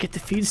boy, I get to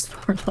feed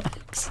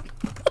Snorlax.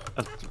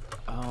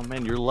 Oh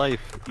man, your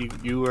life. You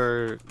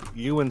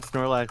and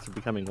Snorlax are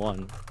becoming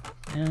one.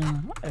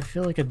 Yeah, I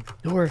feel like a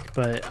dork,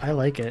 but I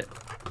like it.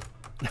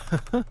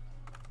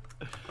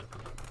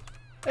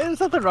 There's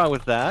nothing wrong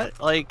with that.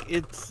 Like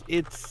it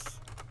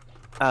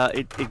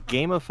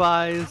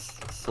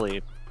gamifies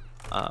sleep.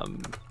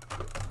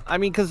 I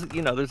mean, because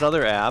there's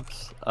other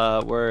apps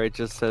where it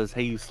just says,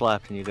 "Hey, you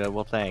slept," and you go,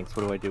 "Well, thanks.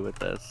 What do I do with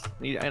this?"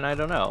 And I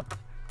don't know.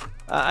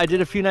 I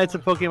did a few nights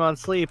of Pokemon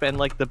Sleep, and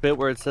like the bit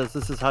where it says,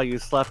 "This is how you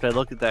slept," I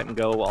look at that and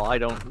go, "Well, I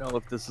don't know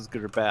if this is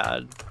good or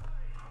bad."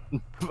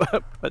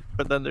 but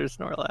then there's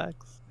Snorlax.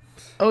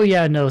 Oh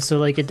yeah, no, so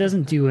like it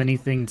doesn't do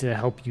anything to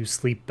help you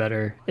sleep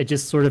better. It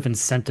just sort of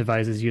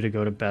incentivizes you to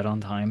go to bed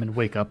on time and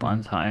wake up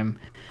on time,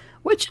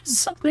 which is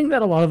something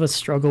that a lot of us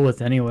struggle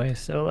with anyway,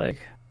 so like...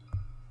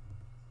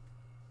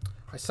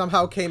 I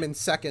somehow came in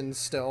second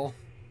still.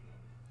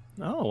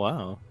 Oh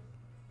wow.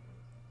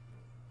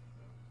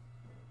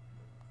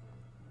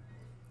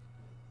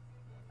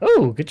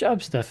 Oh, good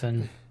job,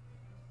 Stefan.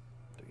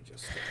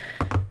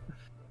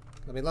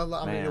 I'm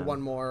gonna do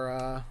one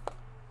more.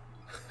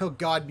 Oh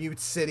God, Mute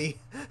City.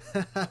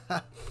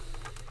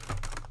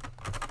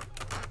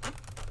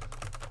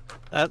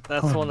 That's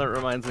the one that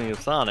reminds me of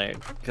Sonic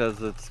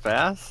because it's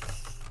fast,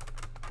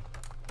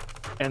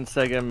 and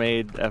Sega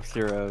made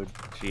F-Zero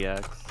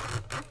GX.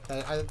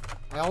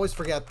 I always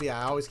forget. Yeah,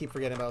 I always keep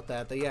forgetting about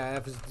that. They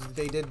like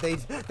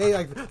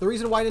the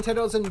reason why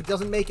Nintendo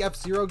doesn't make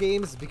F-Zero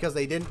games is because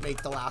they didn't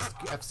make the last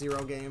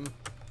F-Zero game.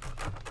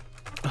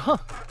 Huh.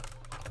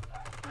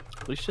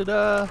 We should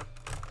do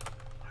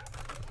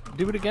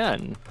it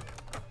again.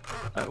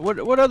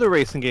 What other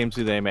racing games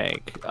do they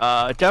make?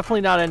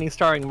 Definitely not any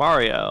starring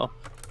Mario.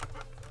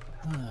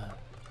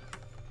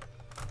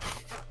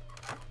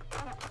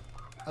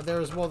 There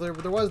was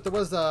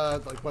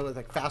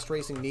like Fast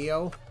Racing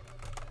Neo.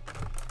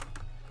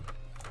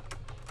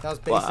 That was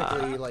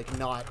basically like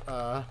not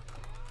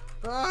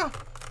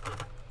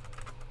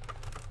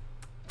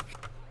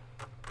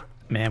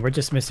Man, we're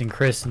just missing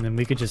Chris, and then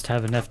we could just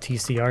have an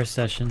FTCR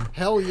session.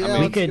 Hell yeah,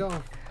 let's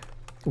go.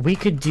 We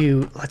could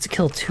do, let's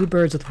kill 2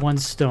 birds with 1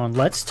 stone.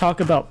 Let's talk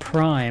about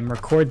Prime,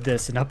 record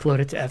this, and upload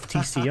it to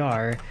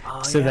FTCR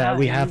that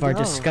we have our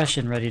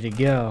discussion ready to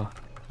go.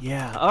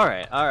 Yeah,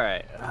 alright.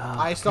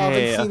 I still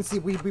haven't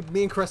seen,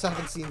 me and Chris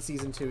haven't seen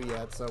Season 2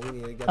 yet, so we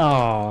need to get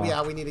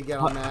yeah, we need to get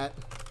on that.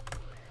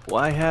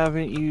 Why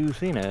haven't you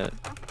seen it?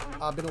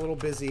 I've been a little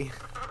busy.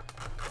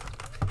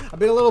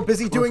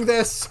 Doing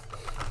this!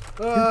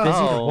 You're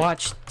busy to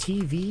watch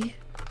TV?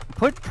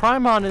 Put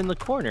Prime on in the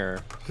corner,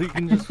 so you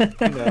can just,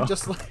 you know.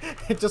 just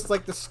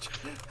like this.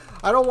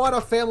 I don't want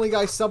a Family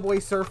Guy Subway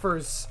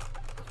Surfers.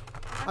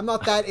 I'm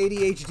not that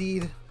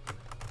ADHD'd.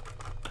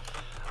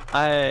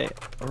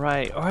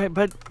 Alright,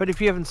 but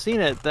if you haven't seen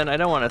it, then I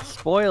don't want to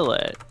spoil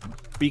it,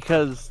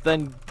 because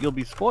then you'll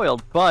be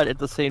spoiled. But at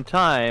the same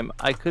time,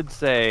 I could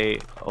say,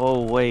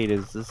 oh wait,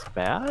 is this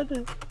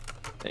bad?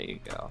 There you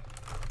go.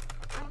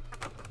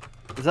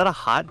 Is that a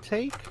hot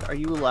take? Are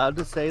you allowed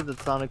to say that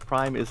Sonic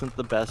Prime isn't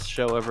the best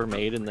show ever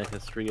made in the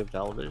history of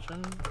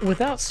television?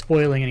 Without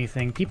spoiling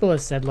anything, people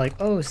have said like,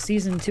 oh,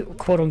 Season 2,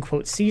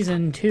 quote-unquote,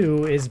 Season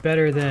 2 is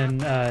better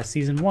than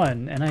Season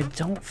 1, and I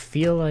don't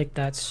feel like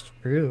that's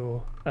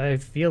true. I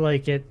feel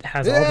like it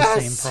has all the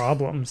same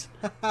problems.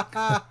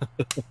 I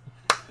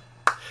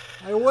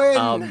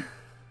win!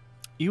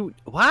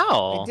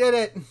 Wow! I did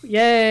it!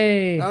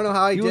 Yay! I don't know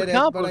how I did it,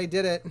 but I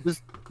did it.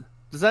 Does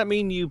that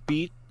mean you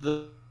beat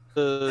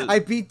I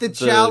beat the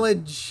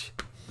challenge.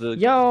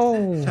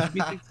 Yo!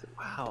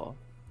 Wow.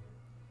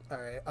 All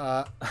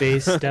right.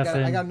 Base,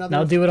 Stefan. I got another.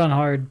 Now do it on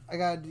hard. I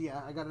got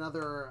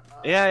another.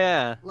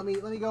 Yeah. Let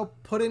me go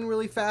put in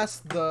really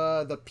fast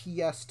the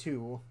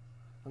PS2.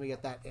 Let me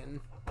get that in.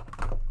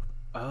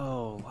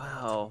 Oh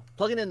wow!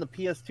 Plugging in the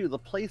PS2, the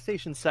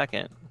PlayStation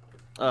second.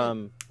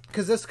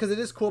 Because it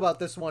is cool about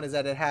this one is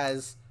that it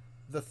has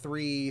the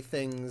 3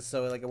 things,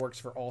 so like it works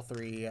for all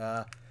 3.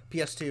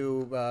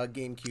 PS2,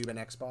 GameCube, and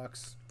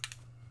Xbox.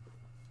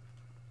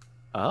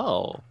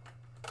 Oh,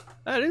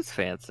 that is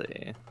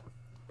fancy.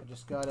 I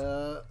just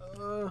gotta.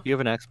 You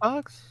have an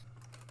Xbox?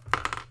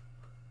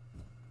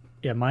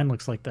 Yeah, mine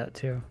looks like that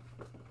too.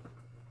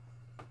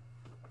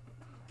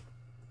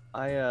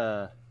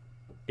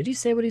 Did he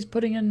say what he's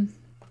putting in?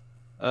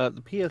 The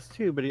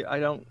PS2, but I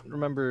don't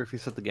remember if he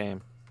said the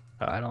game.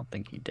 Oh, I don't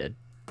think he did.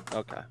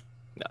 Okay.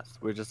 Yes,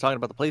 we're just talking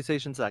about the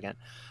PlayStation second.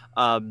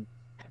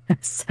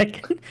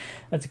 Second?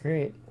 That's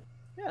great.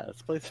 Yeah,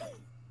 it's PlayStation.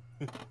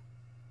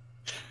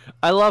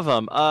 I love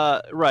them.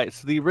 Right.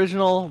 So the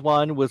original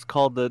one was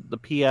called the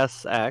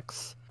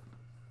PSX.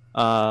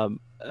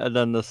 And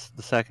then the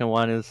second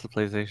one is the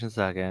PlayStation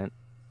second.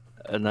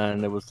 And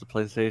then it was the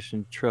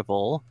PlayStation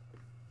Triple.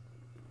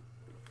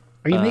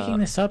 Are you making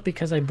this up?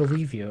 Because I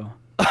believe you.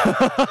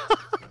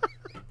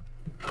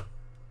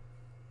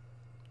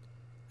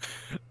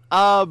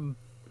 Well,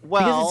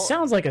 because it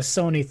sounds like a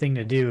Sony thing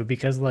to do.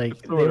 Because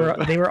like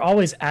they were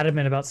always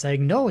adamant about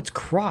saying no, it's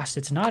crossed,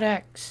 it's not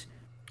X.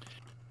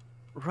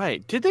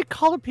 Right? Did they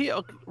call it P?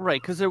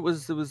 Right? Because it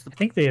was. I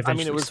think they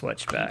eventually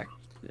switched back.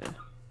 Yeah.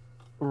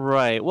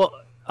 Right. Well.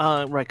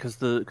 Right. Because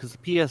the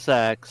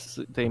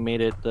PSX they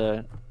made it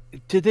the.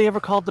 Did they ever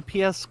call it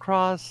the PS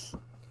Cross?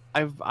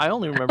 I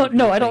only remember.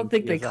 No, I don't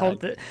think they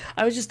called it.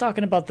 I was just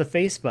talking about the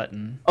face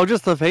button. Oh,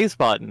 just the face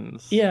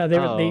buttons. Yeah,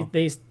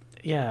 they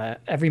yeah.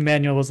 Every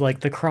manual was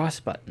like the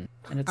cross button,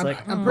 and it's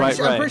I'm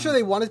pretty sure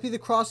they wanted to be the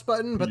cross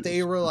button, but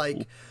they were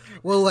like,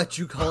 "We'll let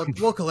you call it.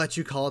 We'll let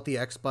you call it the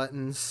X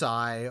button."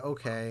 Sigh.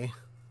 Okay.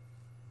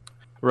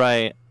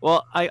 Right.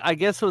 Well, I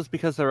guess it was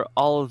because they're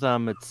all of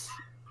them.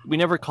 We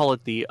never call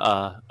it the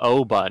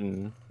O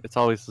button. It's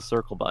always the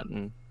circle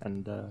button,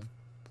 and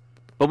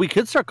but we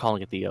could start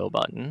calling it the O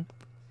button.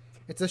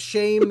 It's a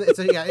shame. It's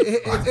a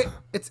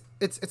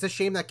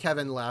shame that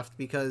Kevin left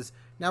because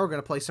now we're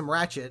gonna play some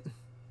Ratchet.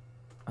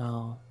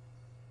 Oh.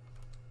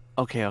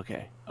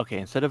 Okay.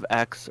 Instead of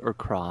X or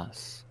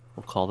cross,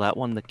 we'll call that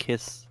one the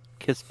kiss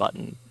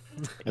button.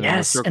 And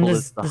yes, and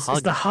this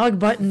is the hug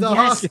button.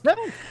 Yes,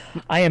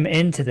 I am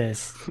into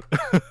this.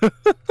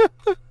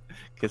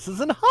 Kisses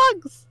and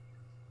hugs.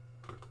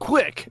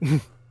 Quick.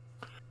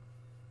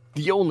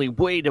 The only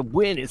way to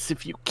win is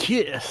if you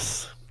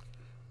kiss.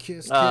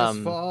 Kiss, kiss,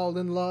 fall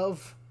in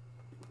love.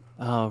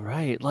 Oh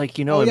right, like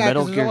in yeah,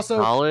 Metal 'cause Gear also,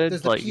 Solid,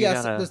 there's the like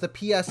PS, there's the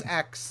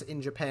PSX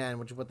in Japan,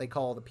 which is what they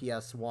call the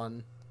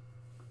PS1.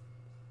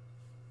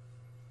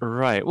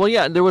 Right. Well,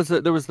 yeah, there was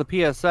the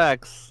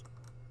PSX.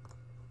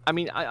 I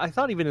mean, I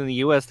thought even in the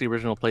US the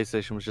original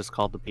PlayStation was just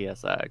called the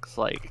PSX,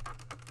 like,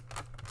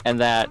 and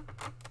that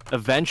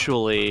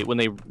eventually when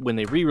they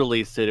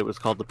re-released it, it was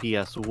called the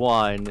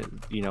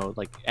PS1. You know,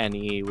 like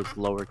NE was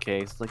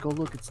lowercase. Like, oh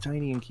look, it's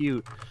tiny and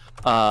cute.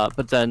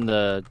 But then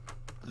the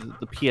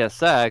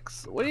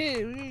PSX.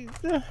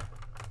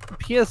 The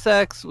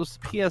PSX was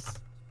PS.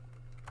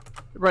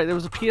 Right, there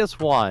was a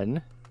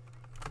PS1.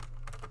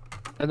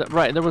 And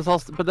right, there was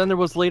also, but then there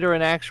was later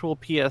an actual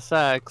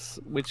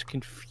PSX, which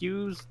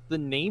confused the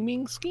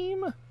naming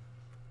scheme.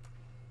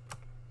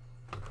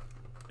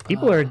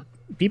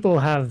 People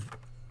have.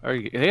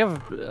 They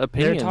have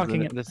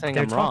opinions. They're saying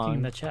I'm wrong. Talking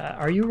in the chat.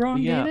 Are you wrong,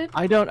 yeah, David?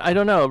 I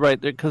don't know, right?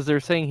 Because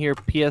they're saying here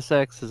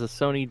PSX is a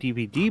Sony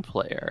DVD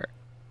player.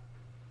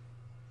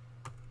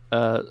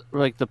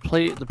 Like the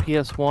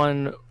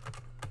PS1.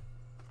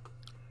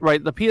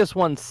 Right, the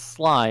PS1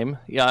 Slim,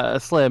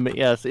 Slim,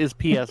 yes, is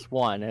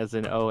PS1 as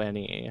in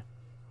ONE.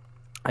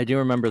 I do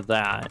remember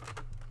that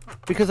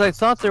because I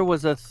thought there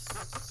was a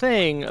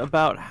thing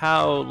about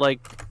how like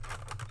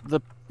the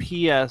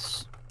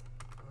PS,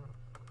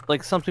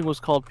 like something was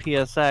called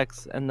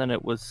PSX and then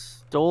it was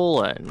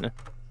stolen.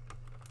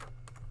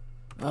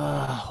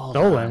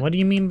 Stolen? What do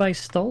you mean by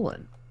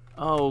stolen?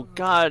 Oh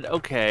God.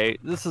 Okay,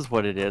 this is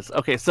what it is.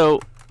 Okay, so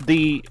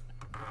the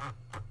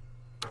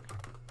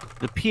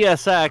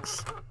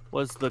PSX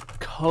was the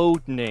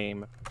code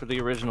name for the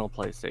original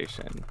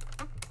PlayStation.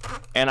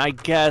 And I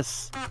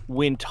guess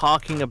when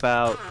talking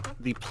about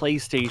the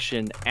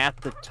PlayStation at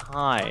the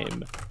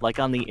time, like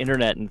on the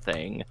internet and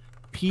thing,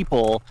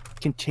 people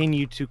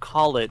continue to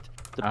call it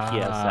the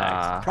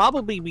PSX.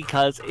 Probably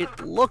because it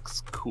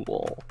looks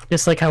cool.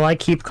 Just like how I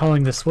keep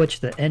calling the Switch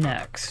the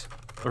NX.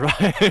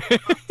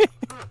 Right.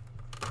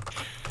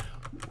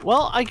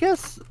 Well, I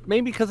guess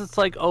maybe because it's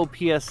like, oh,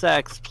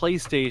 PSX,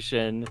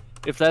 PlayStation,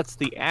 if that's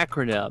the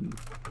acronym,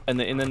 and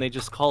then they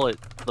just call it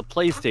the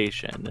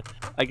PlayStation.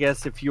 I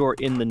guess if you're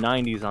in the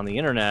 90s on the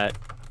internet,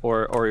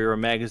 or you're a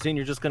magazine,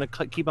 you're just going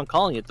to keep on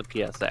calling it the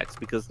PSX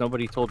because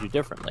nobody told you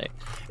differently.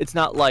 It's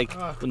not like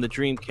when the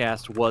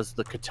Dreamcast was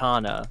the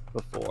Katana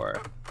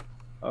before,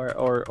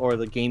 or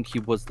the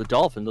GameCube was the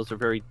Dolphin. Those are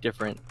very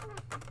different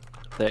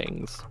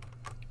things.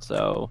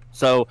 So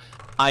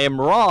I am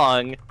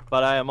wrong,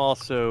 but I am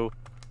also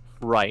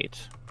right.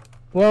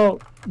 Well,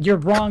 you're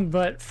wrong,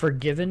 but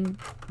forgiven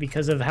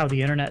because of how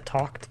the internet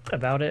talked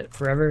about it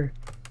forever.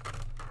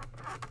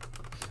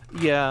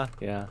 Yeah,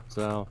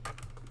 so...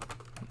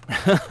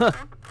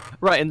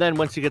 Right, and then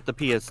once you get the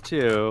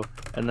PS2,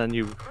 and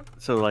then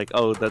so like,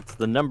 oh, that's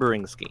the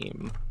numbering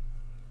scheme.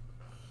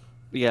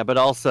 Yeah, but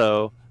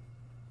also,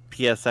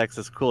 PSX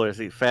is cooler.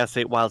 See, Fast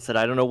 8 Wild said,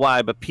 I don't know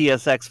why, but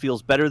PSX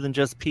feels better than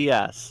just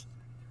PS.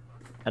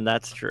 And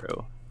that's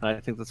true. And I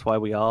think that's why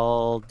we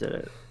all did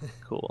it.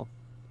 Cool.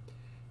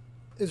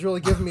 Is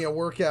really giving me a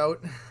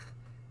workout,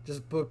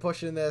 just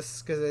pushing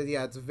this because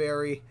it's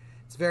very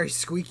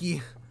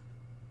squeaky.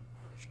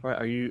 Right?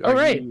 Are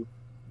you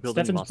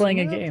Stefan's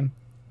playing a game.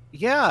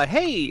 Yeah.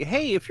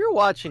 Hey! If you're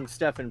watching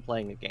Stefan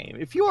playing a game,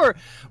 if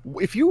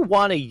you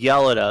want to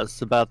yell at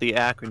us about the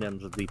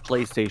acronyms of the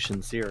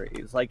PlayStation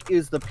series, like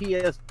is the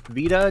PS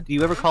Vita? Do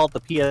you ever call it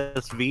the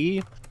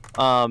PSV?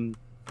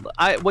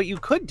 What you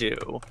could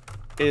do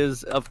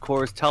is, of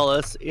course, tell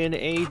us in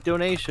a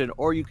donation,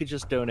 or you could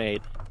just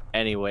donate.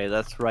 Anyway,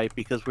 that's right,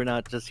 because we're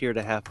not just here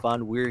to have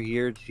fun. We're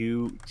here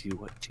to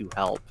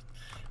help.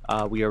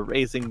 We are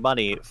raising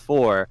money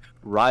for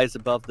Rise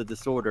Above the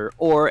Disorder,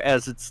 or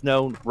as it's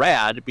known,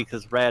 RAD,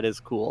 because RAD is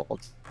cool,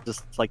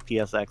 just like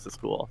PSX is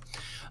cool.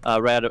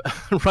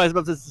 Rise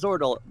Above the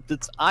Disorder.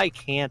 I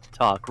can't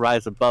talk.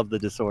 Rise Above the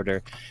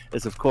Disorder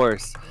is, of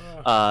course,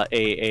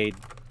 a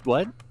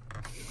what?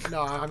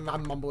 No, I'm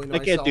mumbling to I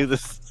myself. can't do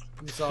this.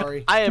 I'm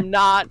sorry. I am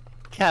not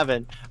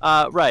Kevin.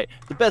 Right.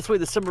 The best way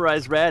to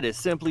summarize RAD is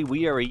simply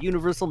we are a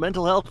universal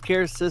mental health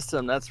care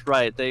system. That's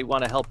right. They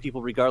want to help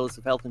people regardless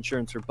of health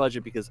insurance or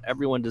budget because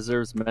everyone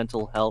deserves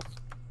mental health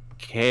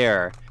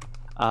care.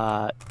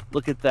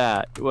 Look at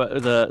that.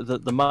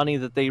 The money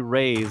that they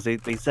raise,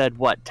 they said,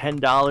 what,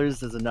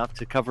 $10 is enough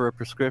to cover a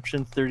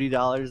prescription?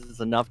 $30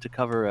 is enough to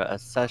cover a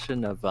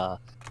session of, a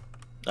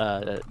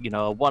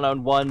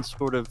one-on-one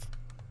sort of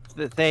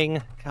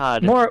thing.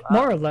 God, more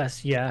or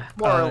less, yeah.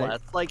 More or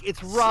less, like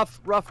it's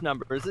rough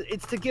numbers.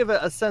 It's to give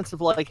a sense of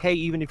like, hey,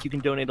 even if you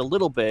can donate a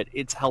little bit,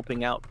 it's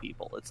helping out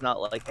people. It's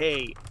not like,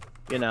 hey,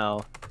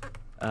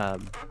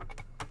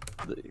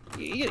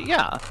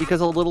 yeah,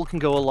 because a little can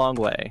go a long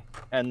way,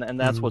 and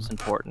that's what's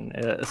important,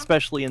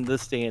 especially in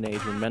this day and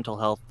age when mental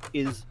health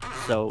is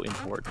so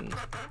important.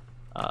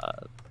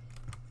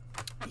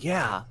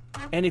 Yeah,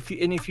 and if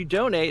you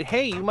donate,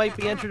 hey, you might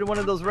be entered in one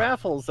of those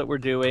raffles that we're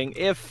doing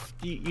if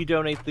you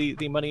donate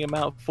the money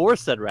amount for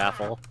said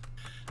raffle.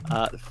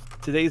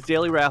 Today's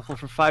daily raffle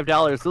for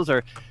 $5. Those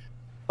are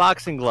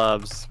boxing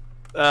gloves.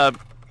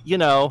 you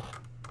know,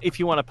 if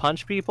you want to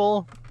punch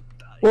people.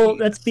 Well,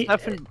 that's the.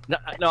 Stefan,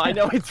 no, I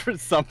know it's for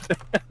something.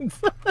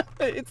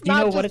 It's Do you not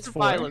know just what it's for for?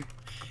 violence.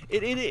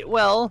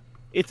 Well,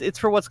 it's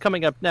for what's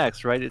coming up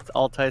next, right? It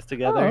all ties Oh,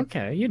 together.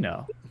 okay, you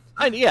know.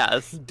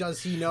 Yes,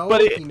 Does he know?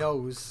 But he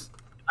knows.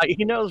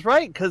 he knows,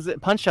 right? Because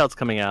Punch Out's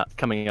coming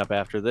up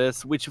after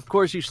this, which of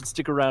course you should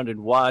stick around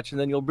and watch, and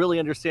then you'll really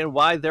understand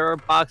why there are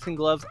boxing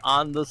gloves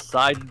on the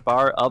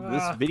sidebar of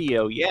this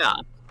video. Yeah.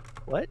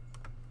 What?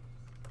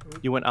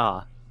 You went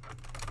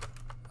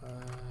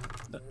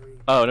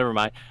Oh, never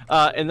mind.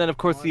 And then, of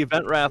course, the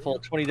event raffle,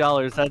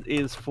 $20. That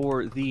is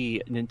for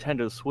the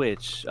Nintendo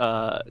Switch.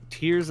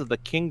 Tears of the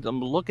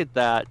Kingdom. Look at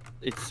that.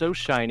 It's so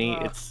shiny.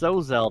 It's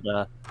so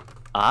Zelda.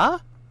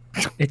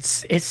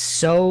 It's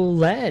so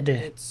LED.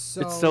 It's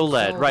so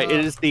LED, right?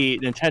 It is the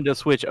Nintendo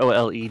Switch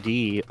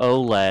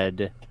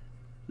OLED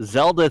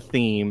Zelda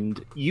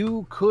themed.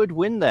 You could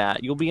win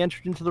that. You'll be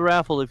entered into the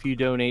raffle if you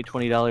donate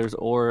 $20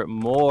 or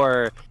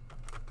more.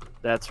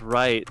 That's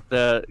right.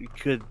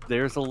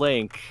 There's a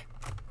link.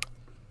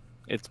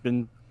 It's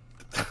been.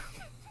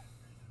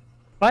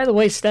 By the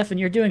way, Stefan,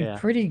 you're doing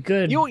pretty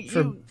good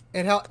for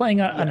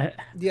playing on it.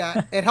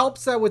 Yeah, it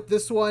helps that with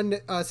this one,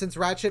 since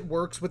Ratchet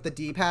works with the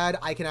D-pad,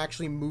 I can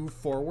actually move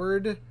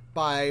forward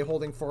by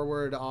holding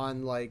forward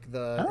on like in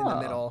the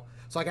middle.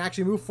 So I can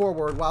actually move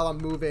forward while I'm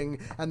moving,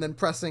 and then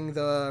pressing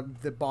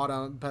the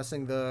bottom,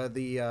 pressing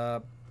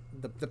the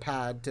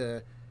pad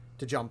to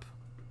jump.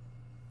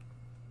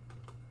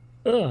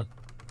 Ugh.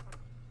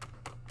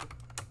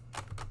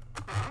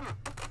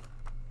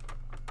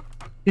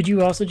 Could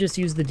you also just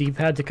use the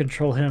D-pad to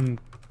control him?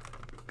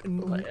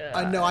 No,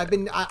 I've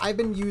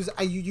been using.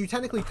 You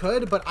technically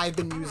could, but I've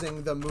been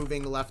using the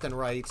moving left and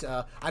right.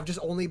 I've just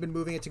only been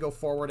moving it to go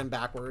forward and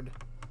backward.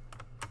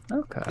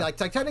 Okay. Like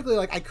technically,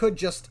 like I could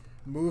just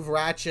move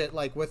Ratchet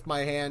like with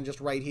my hand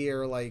just right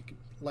here, like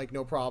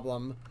no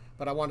problem.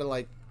 But I want to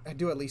like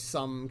do at least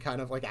some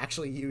kind of like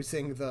actually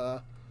using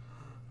the.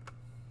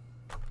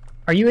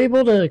 Are you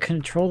able to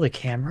control the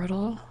camera at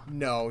all?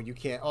 No, you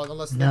can't. Oh,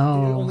 unless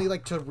only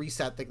like to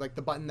reset like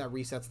the button that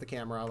resets the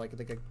camera, like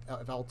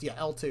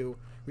L2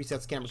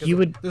 resets the camera.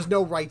 There's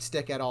no right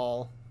stick at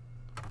all.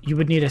 You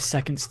would need a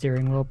second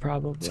steering wheel,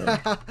 probably.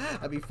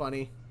 That'd be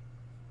funny.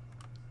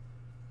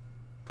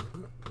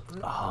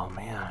 Oh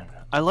man,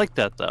 I like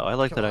that though. I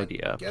like that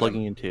idea.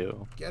 Plugging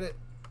into. Get it?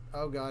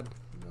 Oh god,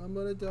 I'm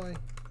gonna die.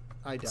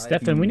 I died.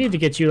 Stefan, we need to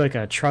get you like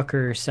a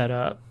trucker set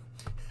up.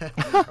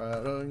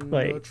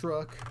 Like a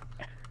truck.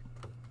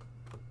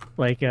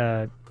 Like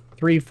 3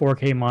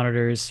 4K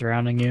monitors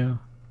surrounding you.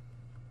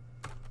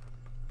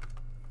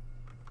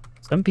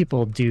 Some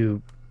people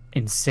do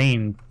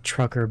insane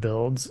trucker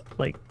builds.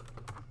 Like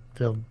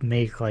they'll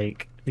make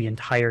like the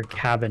entire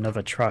cabin of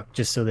a truck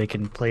just so they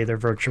can play their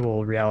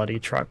virtual reality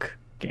truck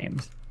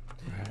games.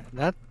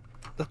 That's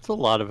a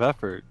lot of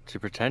effort to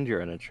pretend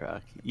you're in a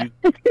truck. You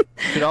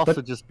could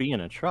also just be in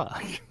a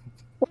truck.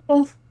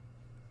 Well,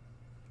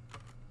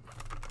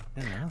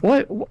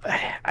 what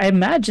I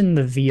imagine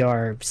the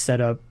VR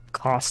setup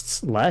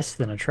costs less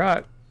than a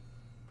truck.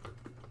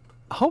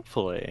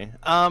 Hopefully.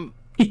 Hopefully.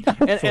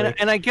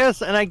 And I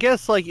guess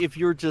like if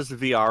you're just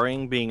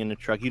VRing being in a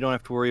truck, you don't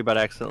have to worry about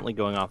accidentally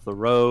going off the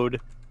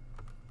road,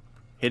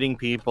 hitting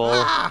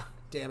people.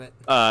 Damn it.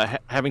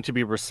 Having to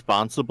be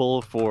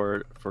responsible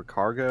for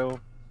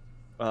cargo.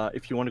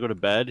 If you want to go to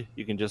bed,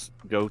 you can just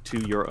go to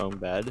your own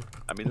bed.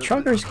 I mean,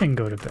 truckers can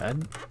go to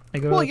bed. They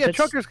go to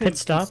truckers can pit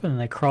stop and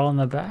they crawl in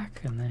the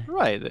back and they.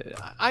 Right.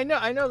 I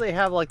know they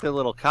have like their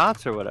little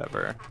cots or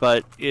whatever,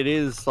 but it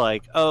is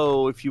like,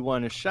 oh, if you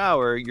want to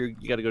shower, you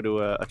got to go to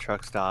a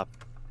truck stop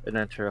and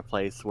enter a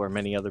place where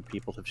many other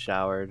people have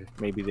showered.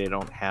 Maybe they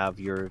don't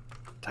have your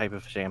type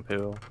of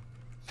shampoo.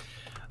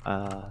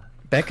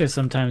 Becca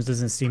sometimes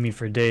doesn't see me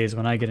for days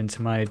when I get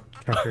into my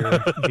trucker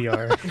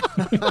VR.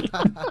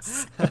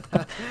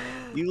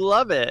 You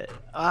love it.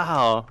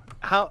 Wow.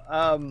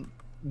 How?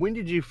 When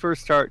did you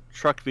first start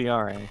truck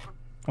VRing?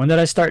 When did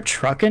I start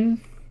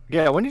trucking?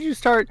 Yeah. When did you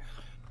start?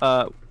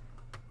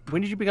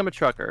 When did you become a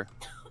trucker?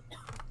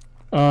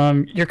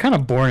 You're kind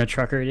of born a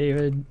trucker,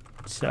 David.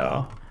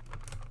 So.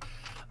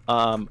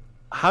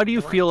 How do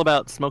you feel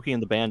about Smokey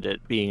and the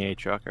Bandit being a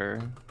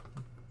trucker?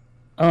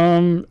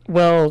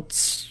 Well,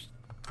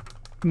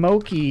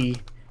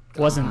 Smokey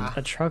wasn't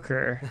a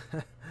trucker,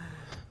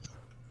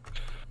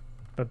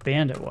 but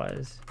Bandit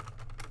was.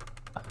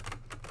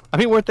 I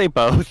mean, weren't they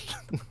both?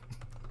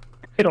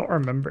 I don't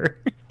remember.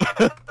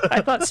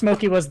 I thought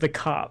Smokey was the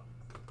cop.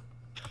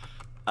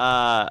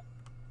 No.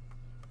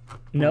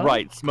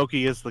 Right,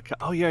 Smokey is the cop.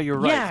 Oh yeah, you're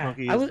right. Yeah,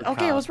 Smokey is the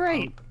cop. I was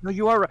right. No,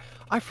 you are right.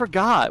 I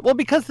forgot. Well,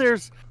 because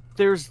there's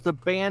the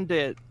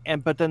bandit,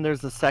 but then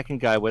there's the second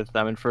guy with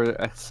them, and for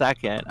a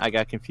second I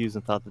got confused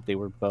and thought that they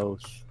were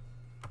both.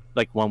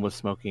 Like one was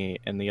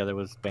Smokey and the other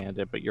was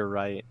Bandit, but you're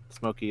right.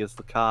 Smokey is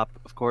the cop,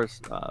 of course.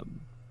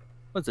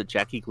 What's it,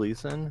 Jackie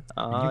Gleason?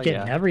 You're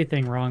getting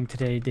everything wrong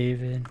today,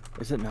 David.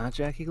 Is it not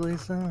Jackie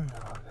Gleason?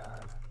 Oh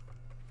god,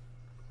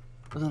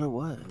 I thought it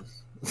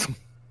was.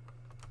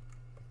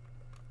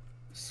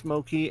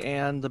 Smokey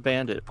and the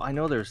Bandit? I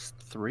know there's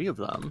 3 of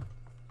them.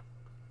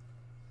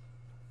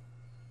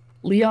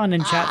 Leon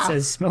in chat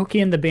says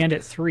Smokey and the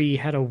Bandit 3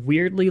 had a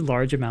weirdly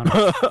large amount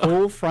of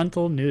full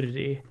frontal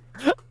nudity.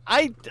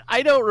 I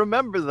don't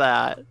remember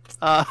that.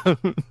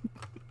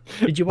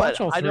 Did you watch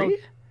all 3?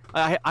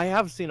 I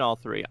have seen all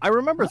 3. I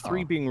remember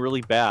 3 being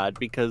really bad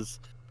because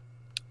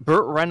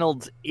Burt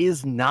Reynolds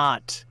is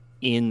not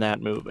in that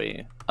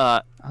movie.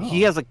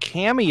 He has a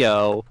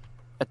cameo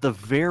at the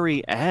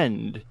very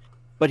end,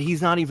 but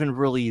he's not even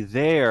really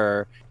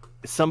there.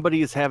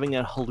 Somebody is having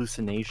a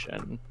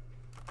hallucination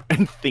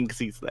and thinks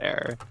he's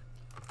there.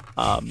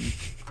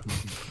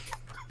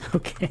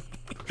 Okay.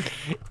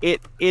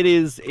 It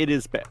is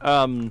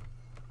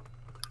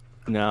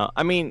no,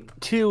 I mean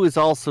 2 is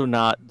also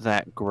not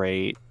that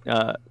great.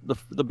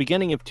 The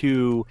beginning of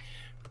 2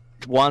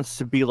 wants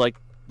to be like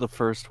the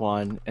first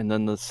one, and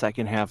then the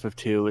second half of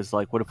 2 is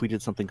like, what if we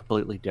did something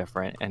completely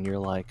different? And you're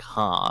like,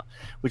 huh,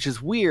 which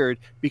is weird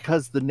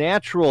because the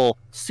natural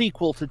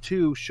sequel to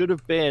 2 should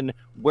have been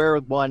where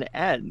 1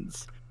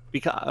 ends.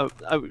 Because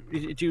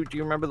do you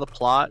remember the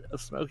plot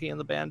of Smokey and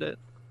the Bandit?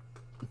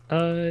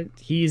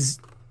 He's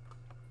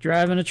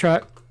driving a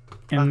truck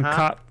and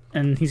cop,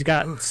 and he's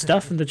got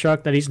stuff in the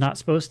truck that he's not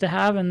supposed to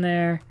have in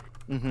there.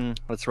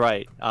 That's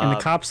right. And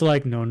the cops are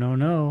like, no, no,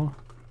 no.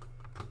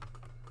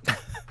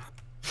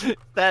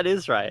 That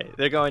is right.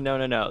 They're going no,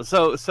 no, no.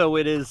 So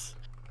it is.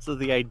 So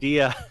the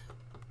idea.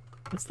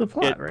 That's the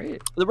plot, right?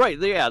 Right.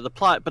 Yeah, the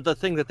plot. But the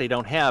thing that they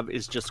don't have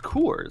is just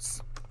Coors.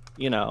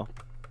 You know,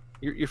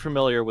 you're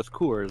familiar with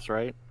Coors,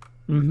 right?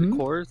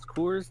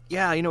 Coors.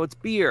 Yeah, you know it's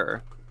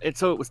beer. And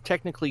so it was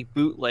technically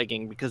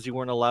bootlegging because you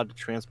weren't allowed to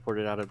transport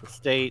it out of the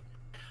state.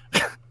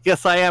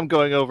 Yes, I am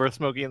going over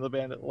Smokey and the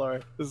Bandit lore.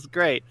 This is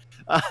great.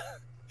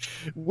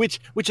 Which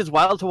is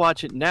wild to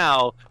watch it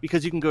now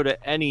because you can go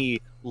to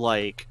any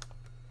like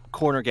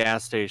corner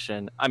gas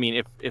station. I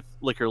mean, if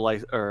liquor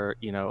liquor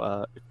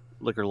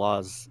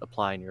laws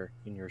apply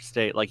in your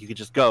state, like you could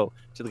just go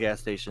to the gas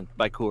station,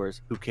 buy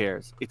Coors. Who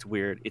cares? It's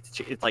weird. It's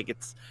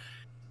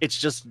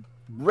just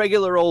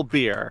regular old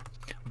beer.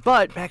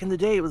 But back in the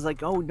day, it was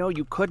like, oh no,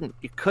 you couldn't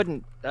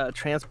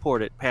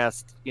transport it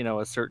past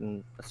a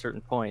certain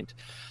point.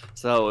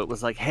 So it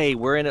was like, hey,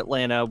 we're in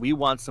Atlanta, we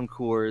want some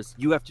Coors.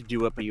 You have to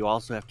do it, but you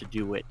also have to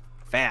do it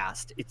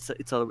fast. It's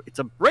a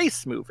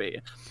race movie.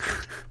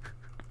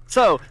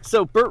 So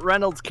Burt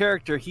Reynolds'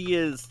 character, he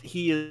is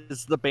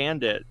the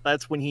bandit.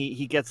 That's when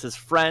he gets his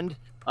friend,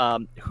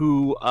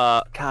 who's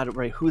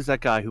that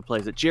guy who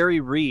plays it?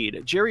 Jerry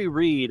Reed. Jerry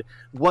Reed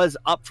was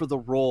up for the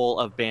role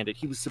of bandit.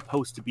 He was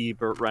supposed to be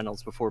Burt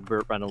Reynolds before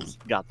Burt Reynolds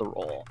got the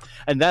role.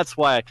 And that's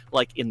why,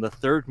 like, in the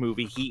 3rd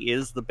movie, he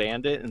is the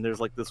bandit, and there's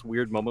like this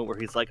weird moment where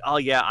he's like, oh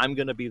yeah, I'm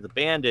gonna be the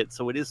bandit.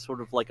 So it is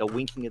sort of like a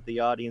winking at the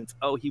audience.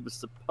 Oh, he was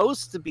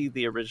supposed to be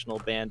the original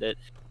bandit,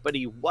 but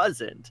he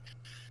wasn't.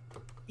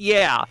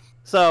 Yeah,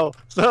 so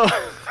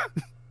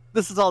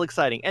this is all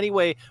exciting.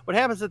 Anyway, what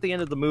happens at the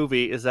end of the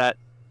movie is that,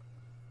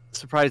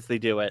 surprised they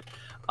do it,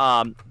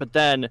 but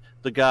then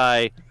the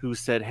guy who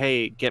said,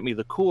 hey, get me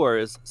the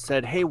Coors,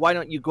 said, hey, why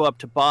don't you go up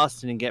to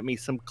Boston and get me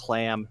some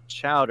clam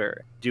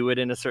chowder? Do it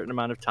in a certain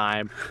amount of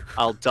time.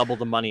 I'll double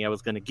the money I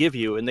was going to give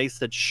you. And they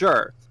said,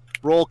 sure.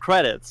 Roll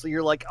credits. So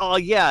you're like, oh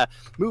yeah,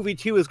 movie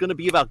 2 is going to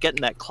be about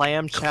getting that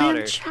clam chowder.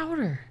 Clam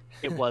chowder.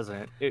 It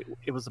wasn't.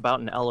 It was about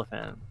an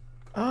elephant.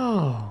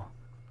 Oh.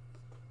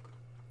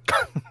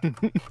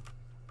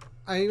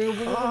 I mean,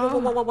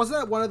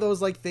 wasn't that one of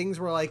those like things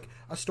where like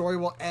a story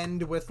will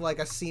end with like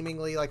a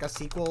seemingly like a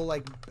sequel,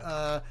 like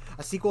a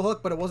sequel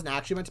hook, but it wasn't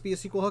actually meant to be a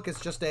sequel hook? It's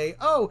just there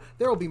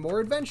will be more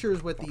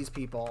adventures with these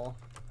people.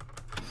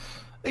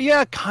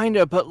 Yeah, kind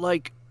of, but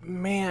like,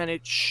 man,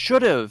 it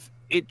should have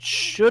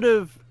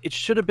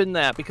been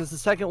that, because the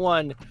second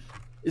one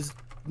is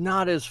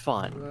not as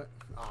fun.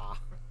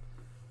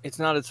 It's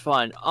not as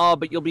fun. Oh,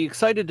 but you'll be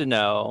excited to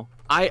know.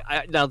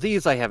 Now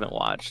these I haven't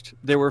watched.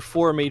 There were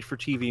 4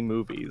 made-for-TV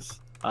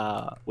movies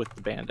with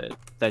the Bandit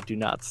that do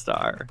not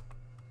star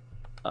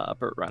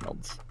Burt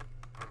Reynolds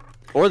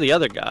or the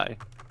other guy.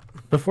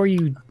 Before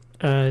you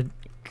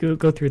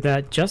go through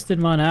that,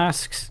 Justin Munn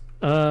asks,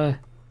 no,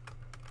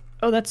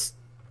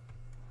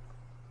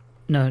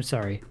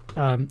 sorry.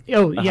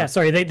 Yeah,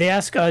 sorry. They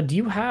ask, do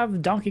you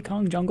have Donkey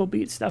Kong Jungle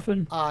Beat,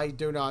 Stefan? I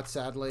do not,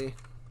 sadly.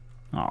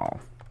 Oh.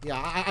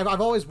 Yeah,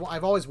 I've always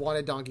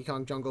wanted Donkey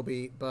Kong Jungle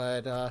Beat,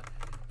 but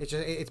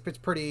it's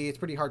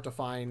pretty hard to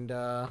find.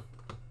 And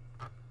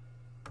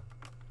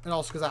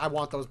also because I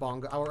want those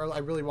I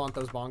really want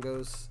those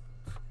bongos.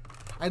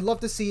 I'd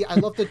love to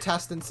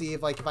test and see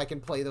if I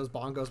can play those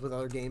bongos with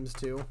other games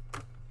too.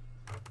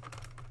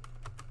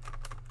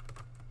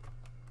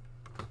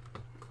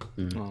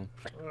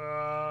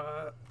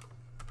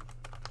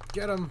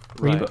 Get him.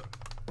 Right. What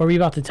were you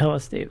about to tell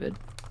us, David?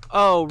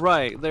 Oh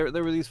right, there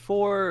were these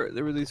four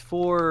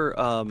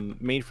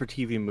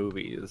made-for-TV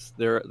movies.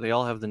 They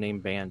all have the name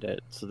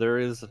Bandit. So there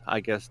is, I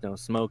guess, no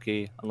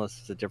Smokey, unless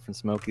it's a different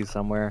Smokey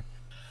somewhere.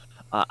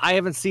 I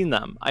haven't seen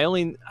them. I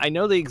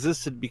know they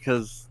existed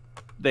because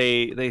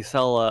they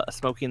sell a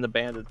Smokey and the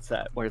Bandit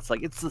set where it's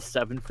like it's the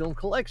 7-film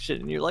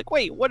collection, and you're like,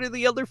 wait, what are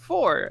the other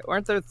 4?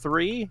 Aren't there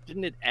 3?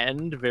 Didn't it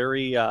end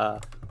very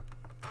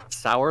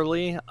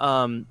sourly?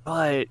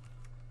 But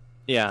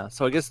yeah,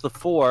 so I guess the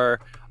 4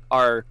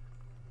 are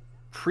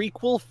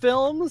prequel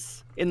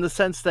films in the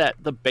sense that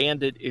the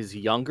Bandit is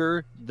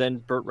younger than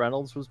Burt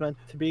Reynolds was meant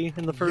to be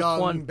in the first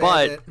one,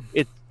 Bandit.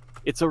 but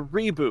it's a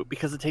reboot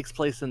because it takes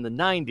place in the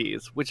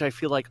 90s, which I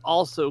feel like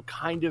also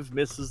kind of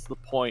misses the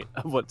point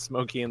of what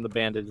Smokey and the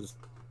Bandit is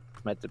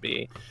meant to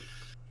be.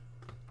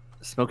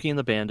 Smokey and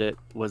the Bandit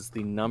was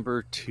the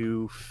number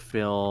 2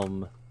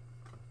 film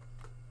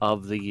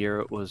of the year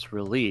it was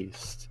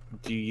released.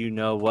 Do you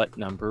know what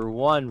number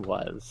 1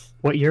 was?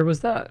 What year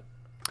was that?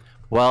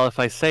 Well, if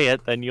I say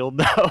it, then you'll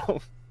know.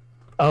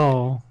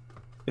 Oh.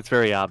 It's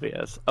very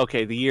obvious.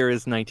 Okay, the year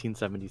is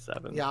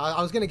 1977. Yeah,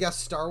 I was gonna guess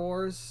Star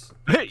Wars.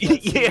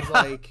 Yeah.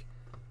 Like...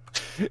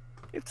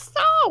 It's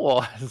Star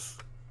Wars.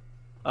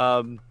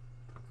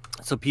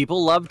 So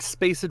people loved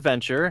space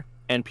adventure,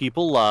 and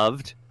people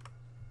loved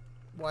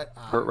what?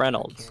 Burt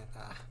Reynolds.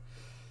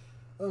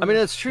 I mean,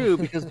 that's true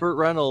because Burt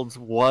Reynolds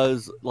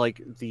was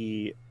like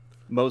the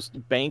most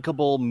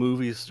bankable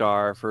movie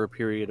star for a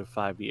period of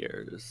 5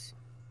 years.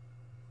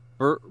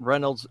 Burt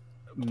Reynolds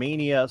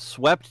mania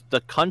swept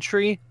the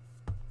country.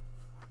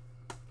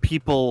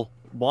 People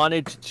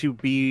wanted to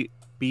be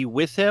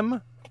with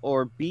him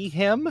or be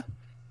him.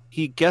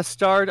 He guest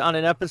starred on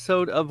an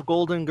episode of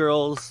Golden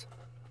Girls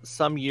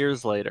some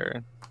years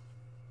later.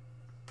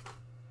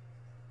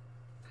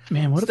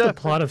 Man, what if the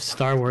plot of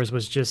Star Wars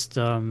was just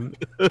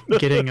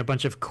getting a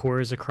bunch of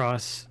cores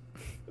across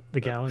the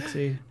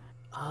galaxy?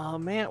 Oh,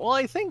 man. Well,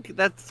 I think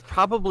that's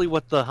probably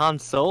what the Han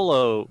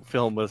Solo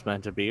film was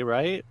meant to be,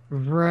 right?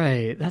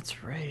 Right.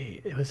 That's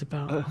right. It was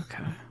about...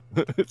 Okay.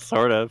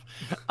 Sort of.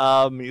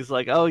 He's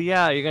like, oh,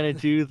 yeah, you're going to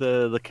do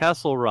the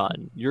Kessel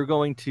Run. You're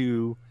going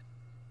to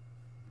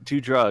do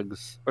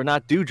drugs. Or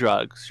not do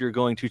drugs. You're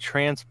going to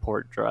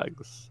transport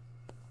drugs.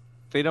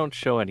 They don't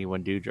show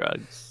anyone do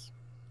drugs.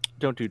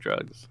 Don't do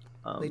drugs.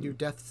 They do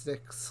death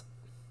sticks.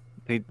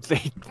 They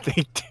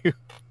do.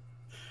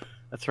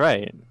 That's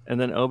right. And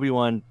then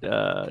Obi-Wan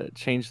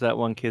changed that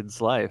one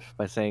kid's life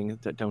by saying,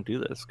 don't do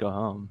this, go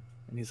home.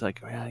 And he's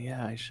like,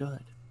 yeah, I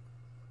should.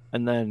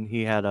 And then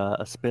he had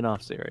a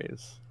spin-off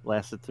series.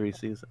 Lasted 3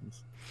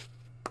 seasons.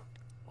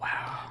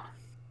 Wow.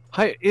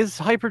 Is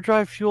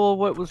hyperdrive fuel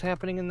what was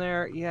happening in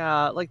there?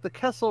 Yeah, like the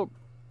Kessel...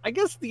 I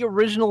guess the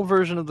original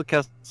version of the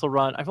Kessel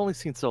Run, I've only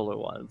seen Solo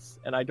once,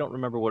 and I don't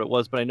remember what it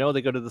was, but I know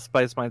they go to the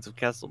spice mines of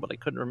Kessel, but I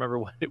couldn't remember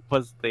what it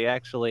was they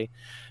actually...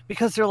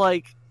 Because they're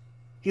like...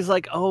 He's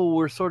like, oh,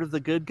 we're sort of the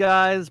good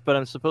guys, but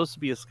I'm supposed to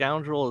be a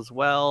scoundrel as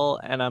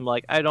well. And I'm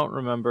like, I don't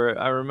remember.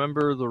 I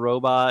remember the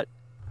robot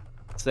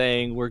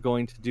saying we're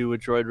going to do a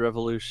droid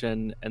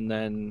revolution, and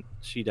then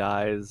she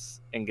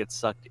dies and gets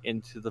sucked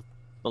into the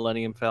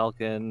Millennium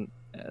Falcon,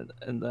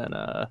 and then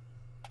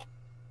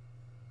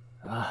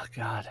oh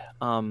god,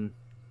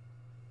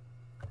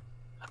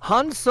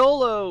 Han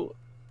Solo.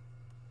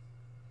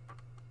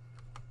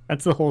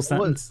 That's the whole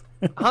sentence.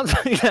 Han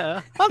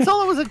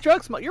Solo was a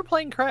drug smuggler. You're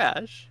playing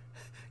Crash.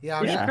 Yeah,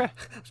 I'm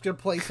just gonna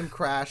play some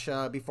Crash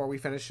before we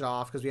finish it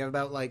off because we have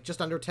about like just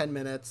under 10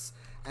 minutes,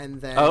 and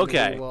then we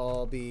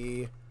will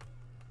be,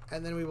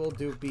 we'll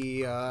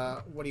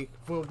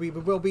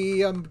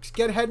be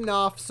get heading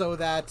off so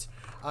that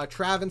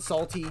Trav and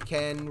Salty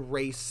can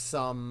race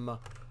some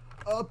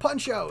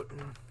Punch Out.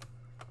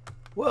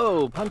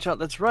 Whoa, Punch Out!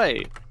 That's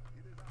right.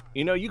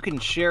 You know, you can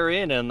share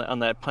in on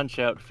that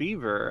Punch-Out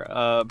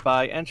fever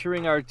by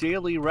entering our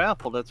daily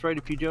raffle. That's right,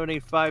 if you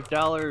donate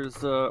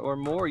 $5 or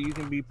more, you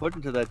can be put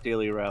into that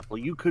daily raffle.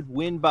 You could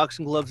win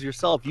boxing gloves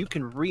yourself. You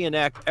can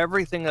reenact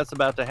everything that's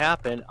about to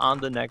happen on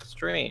the next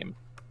stream.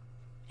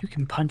 You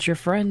can punch your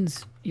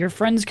friends. Your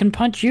friends can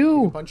punch you.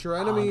 You can punch your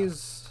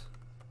enemies.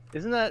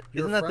 Isn't that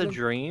the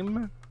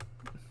dream?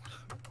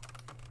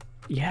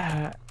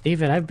 Yeah,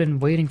 David, I've been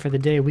waiting for the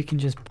day we can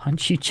just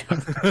punch each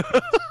other.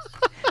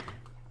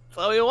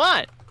 That's all we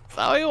want. That's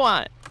all we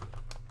want.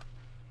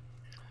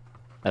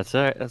 That's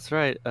right. That's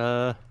right.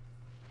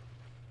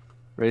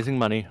 Raising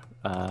money.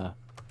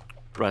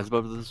 Rise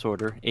Above the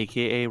Disorder,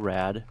 aka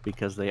RAD,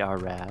 because they are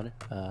rad.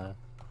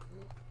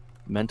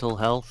 Mental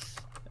health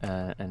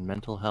and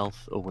mental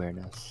health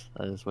awareness.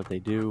 That is what they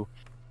do.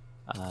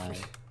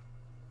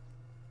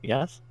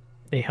 Yes?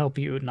 They help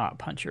you not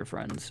punch your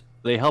friends.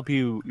 They help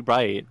you,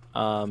 right.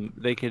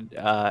 They could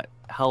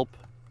help...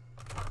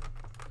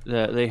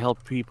 They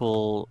help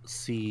people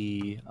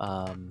see,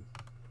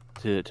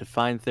 to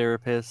find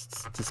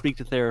therapists, to speak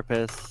to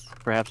therapists,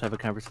 perhaps have a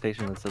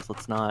conversation that says,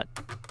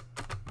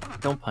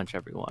 don't punch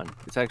everyone.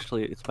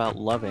 It's about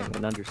loving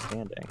and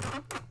understanding.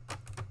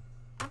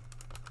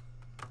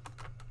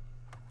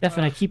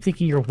 Stefan, I keep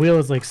thinking your wheel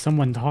is like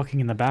someone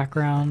talking in the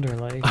background, or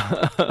like...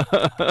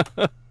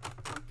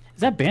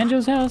 Is that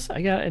Banjo's house?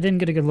 I didn't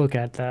get a good look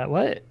at that.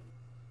 What?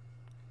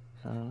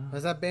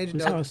 Was that Banjo?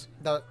 Whose house?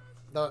 That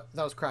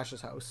was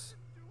Crash's house.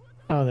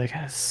 Oh, they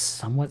kind of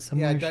somewhat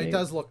similar. Yeah, shape. it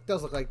does look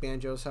like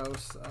Banjo's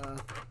house.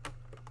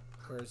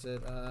 Where is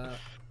it? The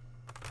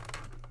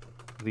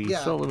Yeah,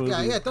 solo movie.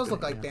 yeah, it does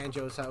look like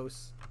Banjo's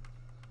house.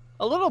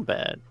 A little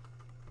bit.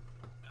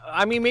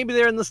 I mean, maybe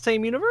they're in the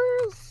same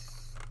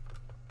universe?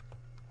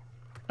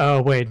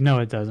 Oh, wait, no,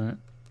 it doesn't.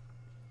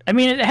 I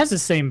mean, it has the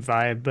same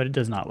vibe, but it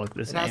does not look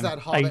the It same. has that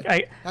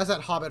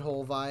Hobbit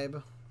hole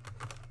vibe.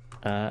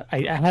 I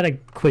had a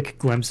quick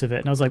glimpse of it,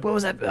 and I was like, what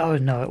was that? Oh,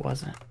 no, it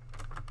wasn't.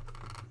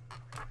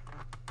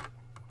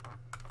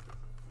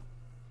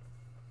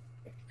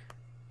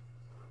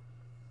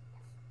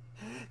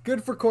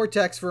 Good for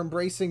Cortex for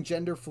embracing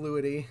gender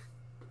fluidity.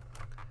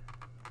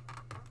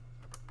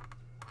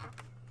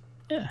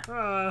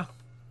 Yeah.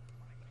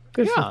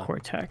 Good yeah. for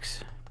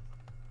Cortex.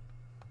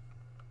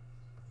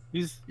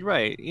 He's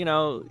right. You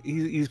know,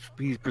 he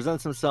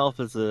presents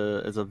himself as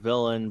a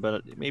villain,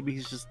 but maybe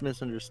he's just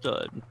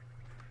misunderstood.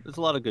 There's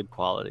a lot of good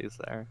qualities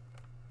there.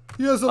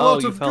 He has a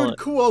lot of good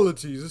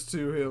qualities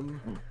to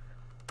him.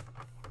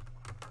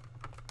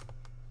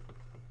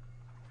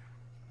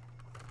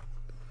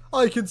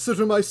 I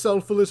consider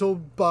myself a little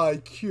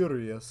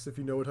bi-curious, if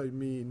you know what I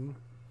mean.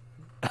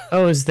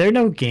 Oh, is there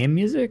no game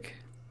music?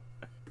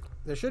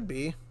 There should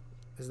be.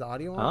 Is the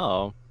audio on?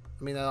 Oh.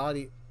 I mean, the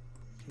audio...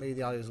 Maybe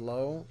the audio is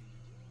low.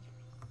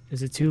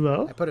 Is it too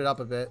low? I put it up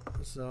a bit,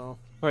 so...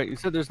 Right, you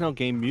said there's no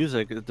game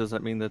music. Does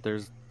that mean that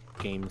there's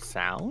game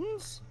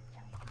sounds?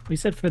 We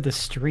said for the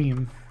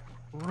stream.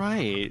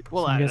 Right.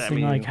 Well, So I'm guessing, I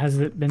mean, like, has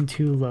it been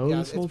too low Yeah,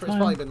 this whole it's time?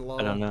 probably been low.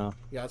 I don't know.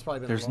 Yeah, it's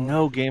probably been There's low.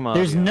 no game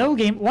audio. There's no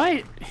game.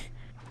 Why?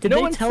 Did No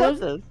they one tell said us?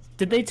 this.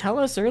 Did they tell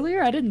us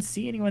earlier? I didn't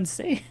see anyone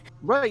say.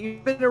 Right,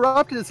 you've been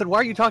interrupted and said, "Why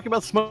are you talking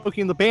about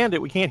Smoking the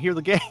Bandit? We can't hear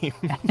the game."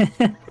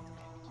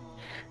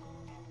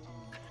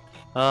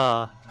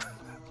 Yeah,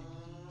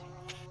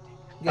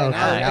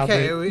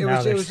 Okay,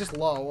 it was just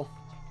low.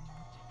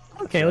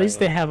 Okay, at least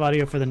they have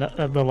audio for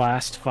the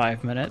last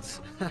 5 minutes.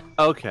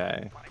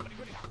 Okay.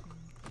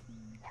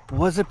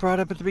 Was it brought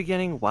up at the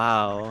beginning?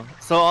 Wow.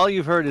 So all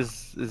you've heard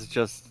is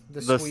just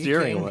the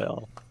steering squeaking.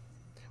 wheel.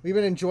 We've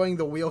been enjoying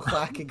the wheel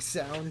clacking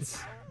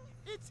sounds.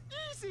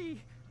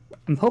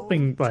 I'm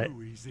hoping, but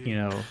you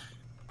know,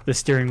 the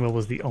steering wheel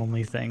was the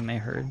only thing they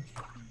heard.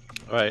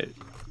 Right.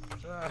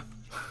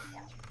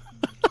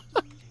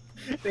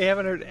 They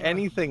haven't heard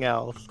anything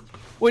else.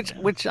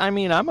 Which I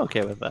mean, I'm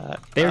okay with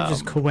that. They're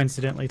just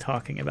coincidentally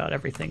talking about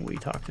everything we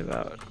talked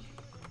about.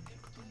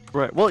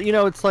 Right. Well, you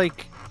know, it's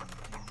like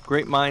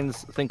great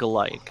minds think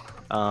alike,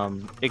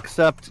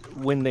 except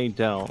when they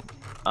don't.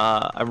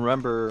 I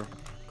remember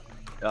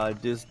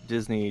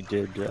Disney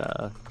did,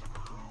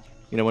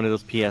 you know, one of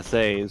those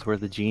PSAs where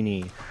the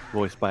genie,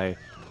 voiced by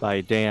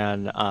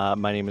Dan,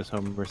 my name is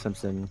Homer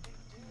Simpson,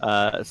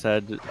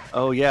 said,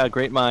 "Oh yeah,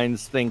 great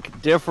minds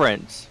think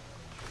different."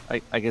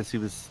 I guess he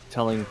was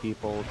telling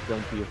people,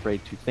 don't be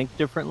afraid to think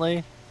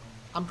differently.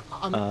 I'm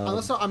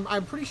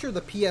pretty sure the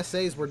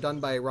PSAs were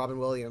done by Robin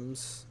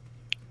Williams.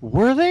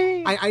 Were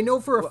they? I know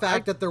for a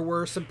fact that there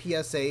were some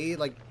PSA,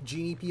 like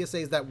genie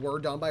PSAs that were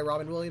done by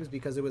Robin Williams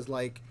because it was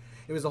like,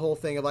 it was the whole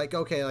thing of like,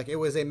 okay, like it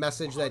was a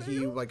message that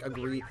he like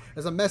agreed,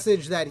 as a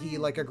message that he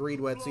like agreed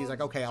with. So he's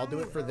like, okay, I'll do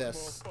it for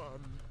this.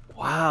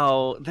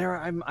 Wow,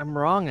 I'm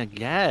wrong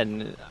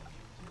again.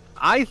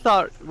 I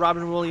thought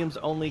Robin Williams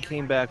only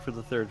came back for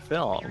the third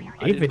film.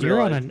 David,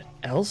 you're on an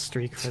L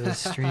streak for this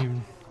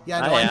stream. Yeah,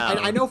 no,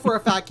 I know for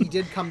a fact he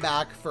did come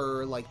back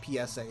for like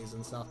PSAs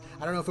and stuff.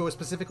 I don't know if it was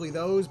specifically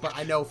those, but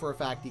I know for a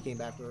fact he came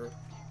back for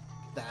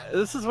that.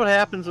 This is what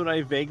happens when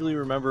I vaguely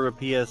remember a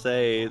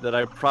PSA that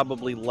I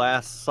probably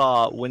last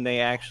saw when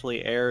they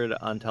actually aired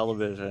on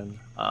television.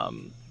 I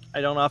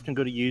don't often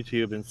go to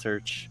YouTube and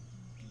search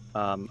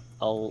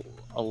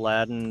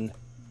Aladdin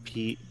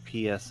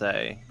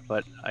PSA,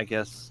 but I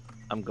guess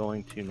I'm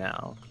going to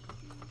now.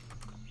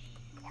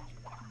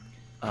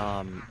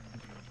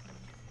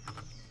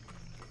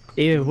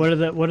 Ew, what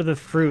are the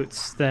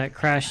fruits that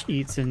Crash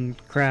eats in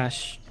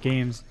Crash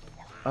games?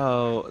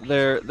 Oh,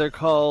 they're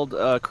called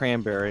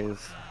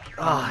cranberries.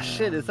 Ah,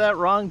 shit, is that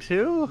wrong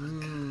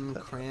too?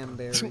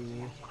 Cranberry.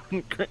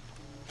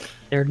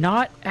 They're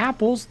not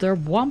apples, they're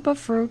Wampa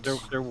fruits.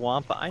 They're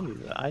Wampa. I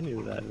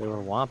knew that. They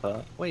were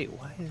Wampa. Wait,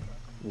 what?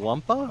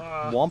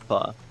 Wampa?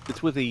 Wampa.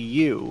 It's with a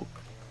U.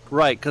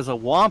 Right, because a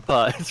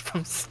Wampa is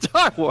from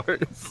Star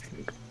Wars.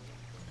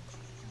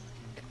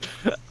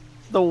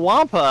 The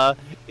Wampa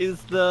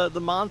is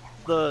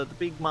the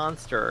big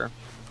monster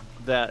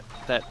that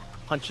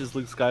punches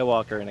Luke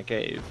Skywalker in a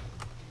cave.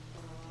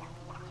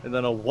 And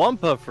then a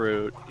Wampa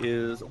fruit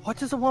is... What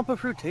does a Wampa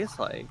fruit taste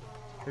like?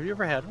 Have you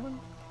ever had one?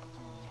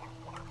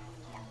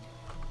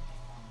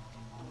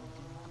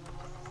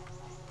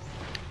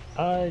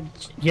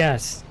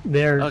 Yes,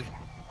 they're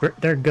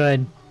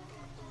good.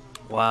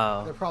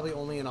 Wow. They're probably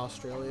only in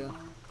Australia.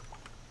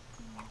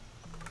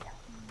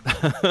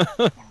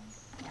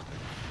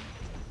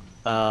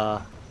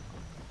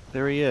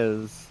 There he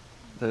is.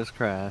 There's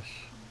Crash.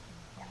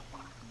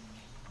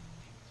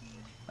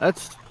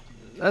 That's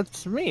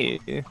me.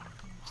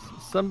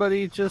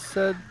 Somebody just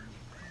said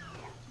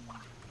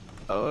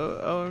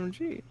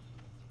OMG.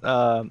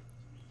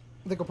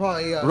 I think we'll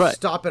probably Right.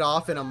 stop it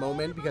off in a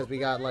moment because we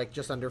got like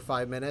just under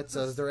 5 minutes.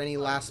 Is there any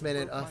last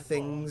minute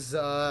things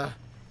that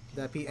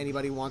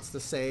anybody wants to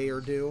say or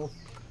do?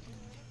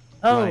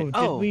 Oh, Right.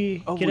 did we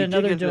get we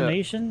another did get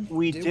donation?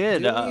 We Do-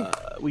 did.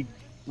 do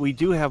We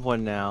do have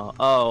one now.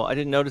 Oh, I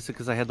didn't notice it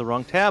because I had the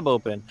wrong tab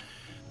open.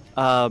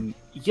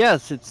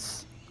 Yes,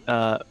 it's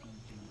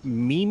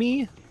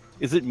Mimi.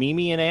 Is it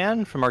Mimi and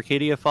Anne from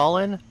Arcadia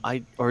Fallen?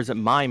 Or is it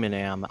Mime and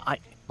Am?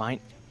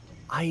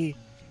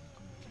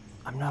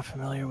 I'm not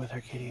familiar with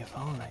Arcadia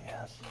Fallen, I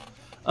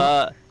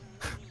guess.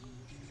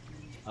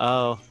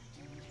 Oh.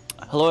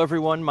 Hello,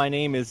 everyone. My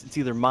name is, it's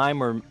either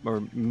Mime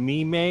or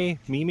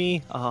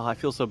Mimi. Oh, I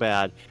feel so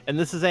bad. And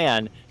this is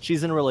Anne.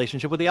 She's in a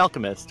relationship with the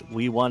Alchemist.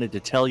 We wanted to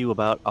tell you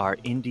about our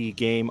indie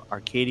game,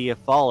 Arcadia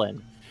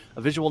Fallen,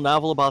 a visual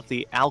novel about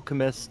the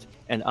Alchemist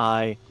and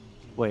I...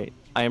 Wait,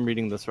 I am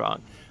reading this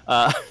wrong.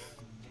 A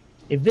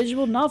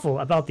visual novel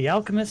about the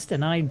alchemist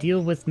and I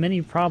deal with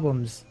many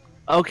problems.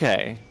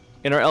 Okay.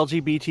 In our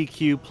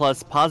LGBTQ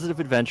plus positive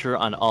adventure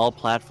on all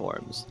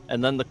platforms.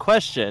 And then the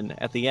question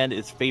at the end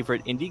is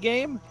favorite indie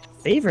game?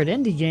 Favorite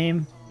indie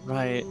game?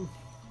 Right.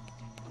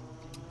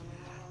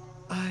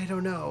 I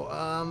don't know.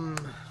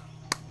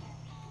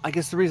 I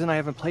guess the reason I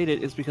haven't played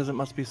it is because it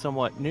must be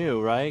somewhat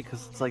new, right?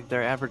 Because it's like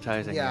they're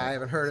advertising Yeah, it. I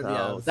haven't heard of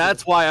So it.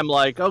 that's why I'm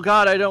like, oh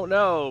god, I don't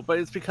know. But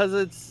it's because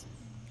it's...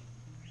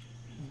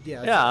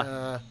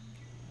 Yeah.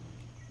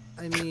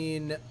 I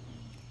mean,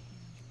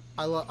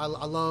 I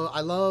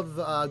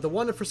love the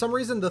one. For some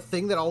reason, the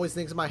thing that always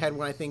thinks in my head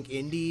when I think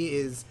indie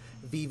is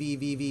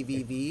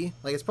VVVVVV.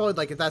 Like it's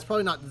probably that's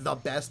probably not the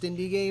best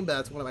indie game, but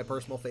that's one of my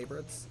personal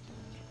favorites.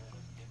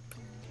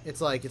 It's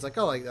like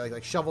oh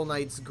like Shovel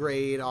Knight's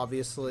great,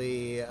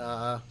 obviously.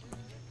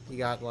 You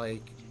got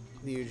like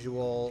the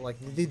usual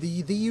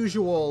the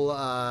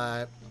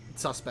usual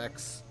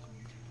suspects.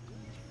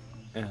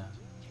 Yeah.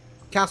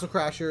 Castle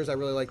Crashers, I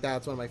really like that.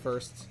 It's one of my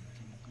firsts.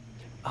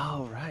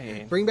 Oh,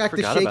 right. Bring back the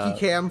Forgot shaky about it.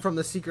 cam from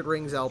the Secret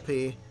Rings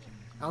LP.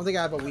 I don't think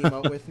I have a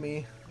Wiimote with me.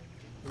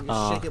 You can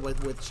just shake it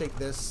with shake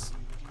this.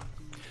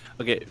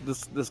 Okay,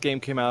 this game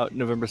came out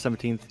November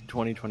 17th,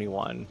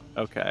 2021.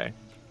 Okay.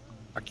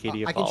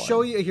 Arcadia I can Fallen.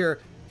 show you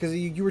here because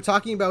you were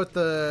talking about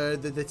the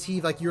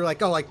TV. Like you were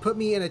like, oh, like put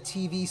me in a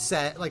TV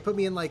set. Like put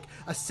me in like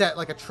a set,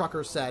 like a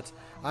trucker set.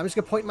 I'm just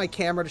gonna point my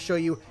camera to show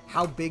you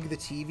how big the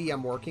TV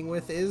I'm working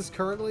with is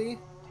currently.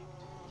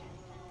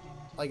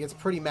 Like it's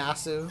pretty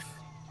massive.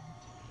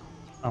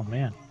 Oh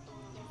man.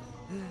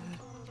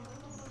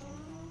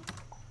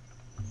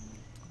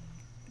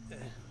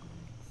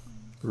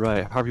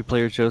 Right. Harvey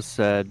Player Joe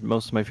said,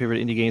 most of my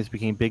favorite indie games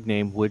became big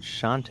name. Would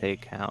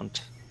Shantae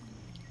count?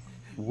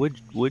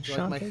 Would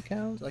Shantae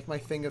count? Like my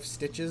thing of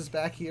stitches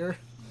back here.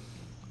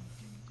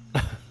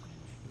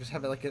 Just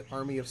have like an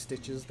army of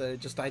stitches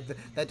that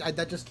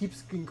that just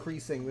keeps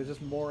increasing. There's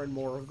just more and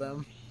more of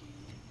them.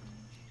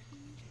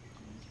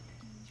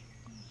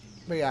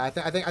 But yeah, I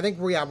think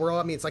we're all.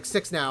 I mean, it's like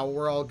 6 now.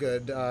 We're all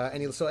good.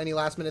 Any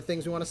last minute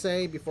things we want to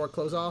say before I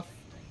close off?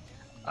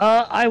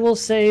 I will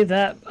say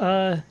that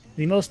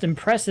the most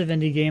impressive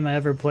indie game I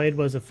ever played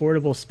was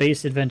Affordable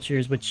Space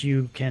Adventures, which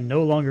you can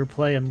no longer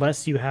play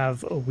unless you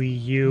have a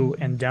Wii U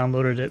and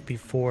downloaded it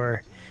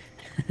before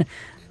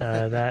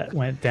that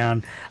went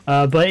down.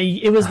 But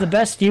it was the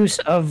best use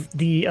of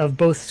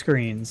both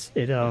screens.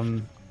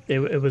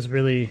 It was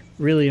really,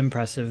 really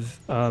impressive.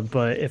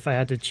 But if I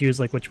had to choose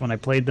like which one I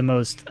played the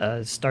most,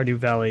 Stardew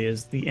Valley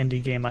is the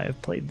indie game I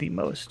have played the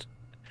most.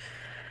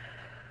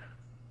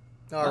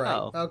 All right.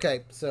 Wow.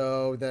 Okay.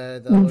 So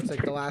the looks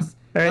like the last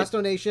All right. last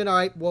donation. All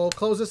right. We'll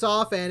close this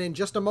off, and in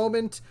just a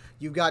moment,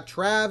 you've got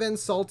Trav and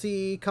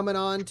Salty coming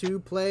on to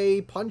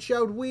play Punch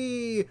Out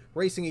Wii,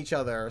 racing each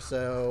other.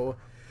 So,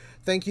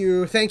 thank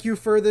you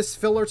for this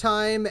filler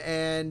time,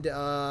 and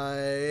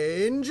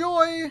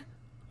enjoy.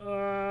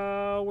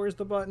 Where's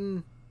the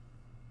button?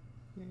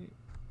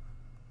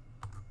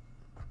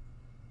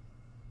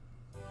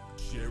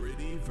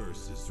 Charity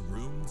versus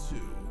Room 2.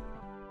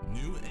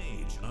 New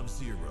Age of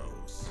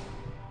Zeros.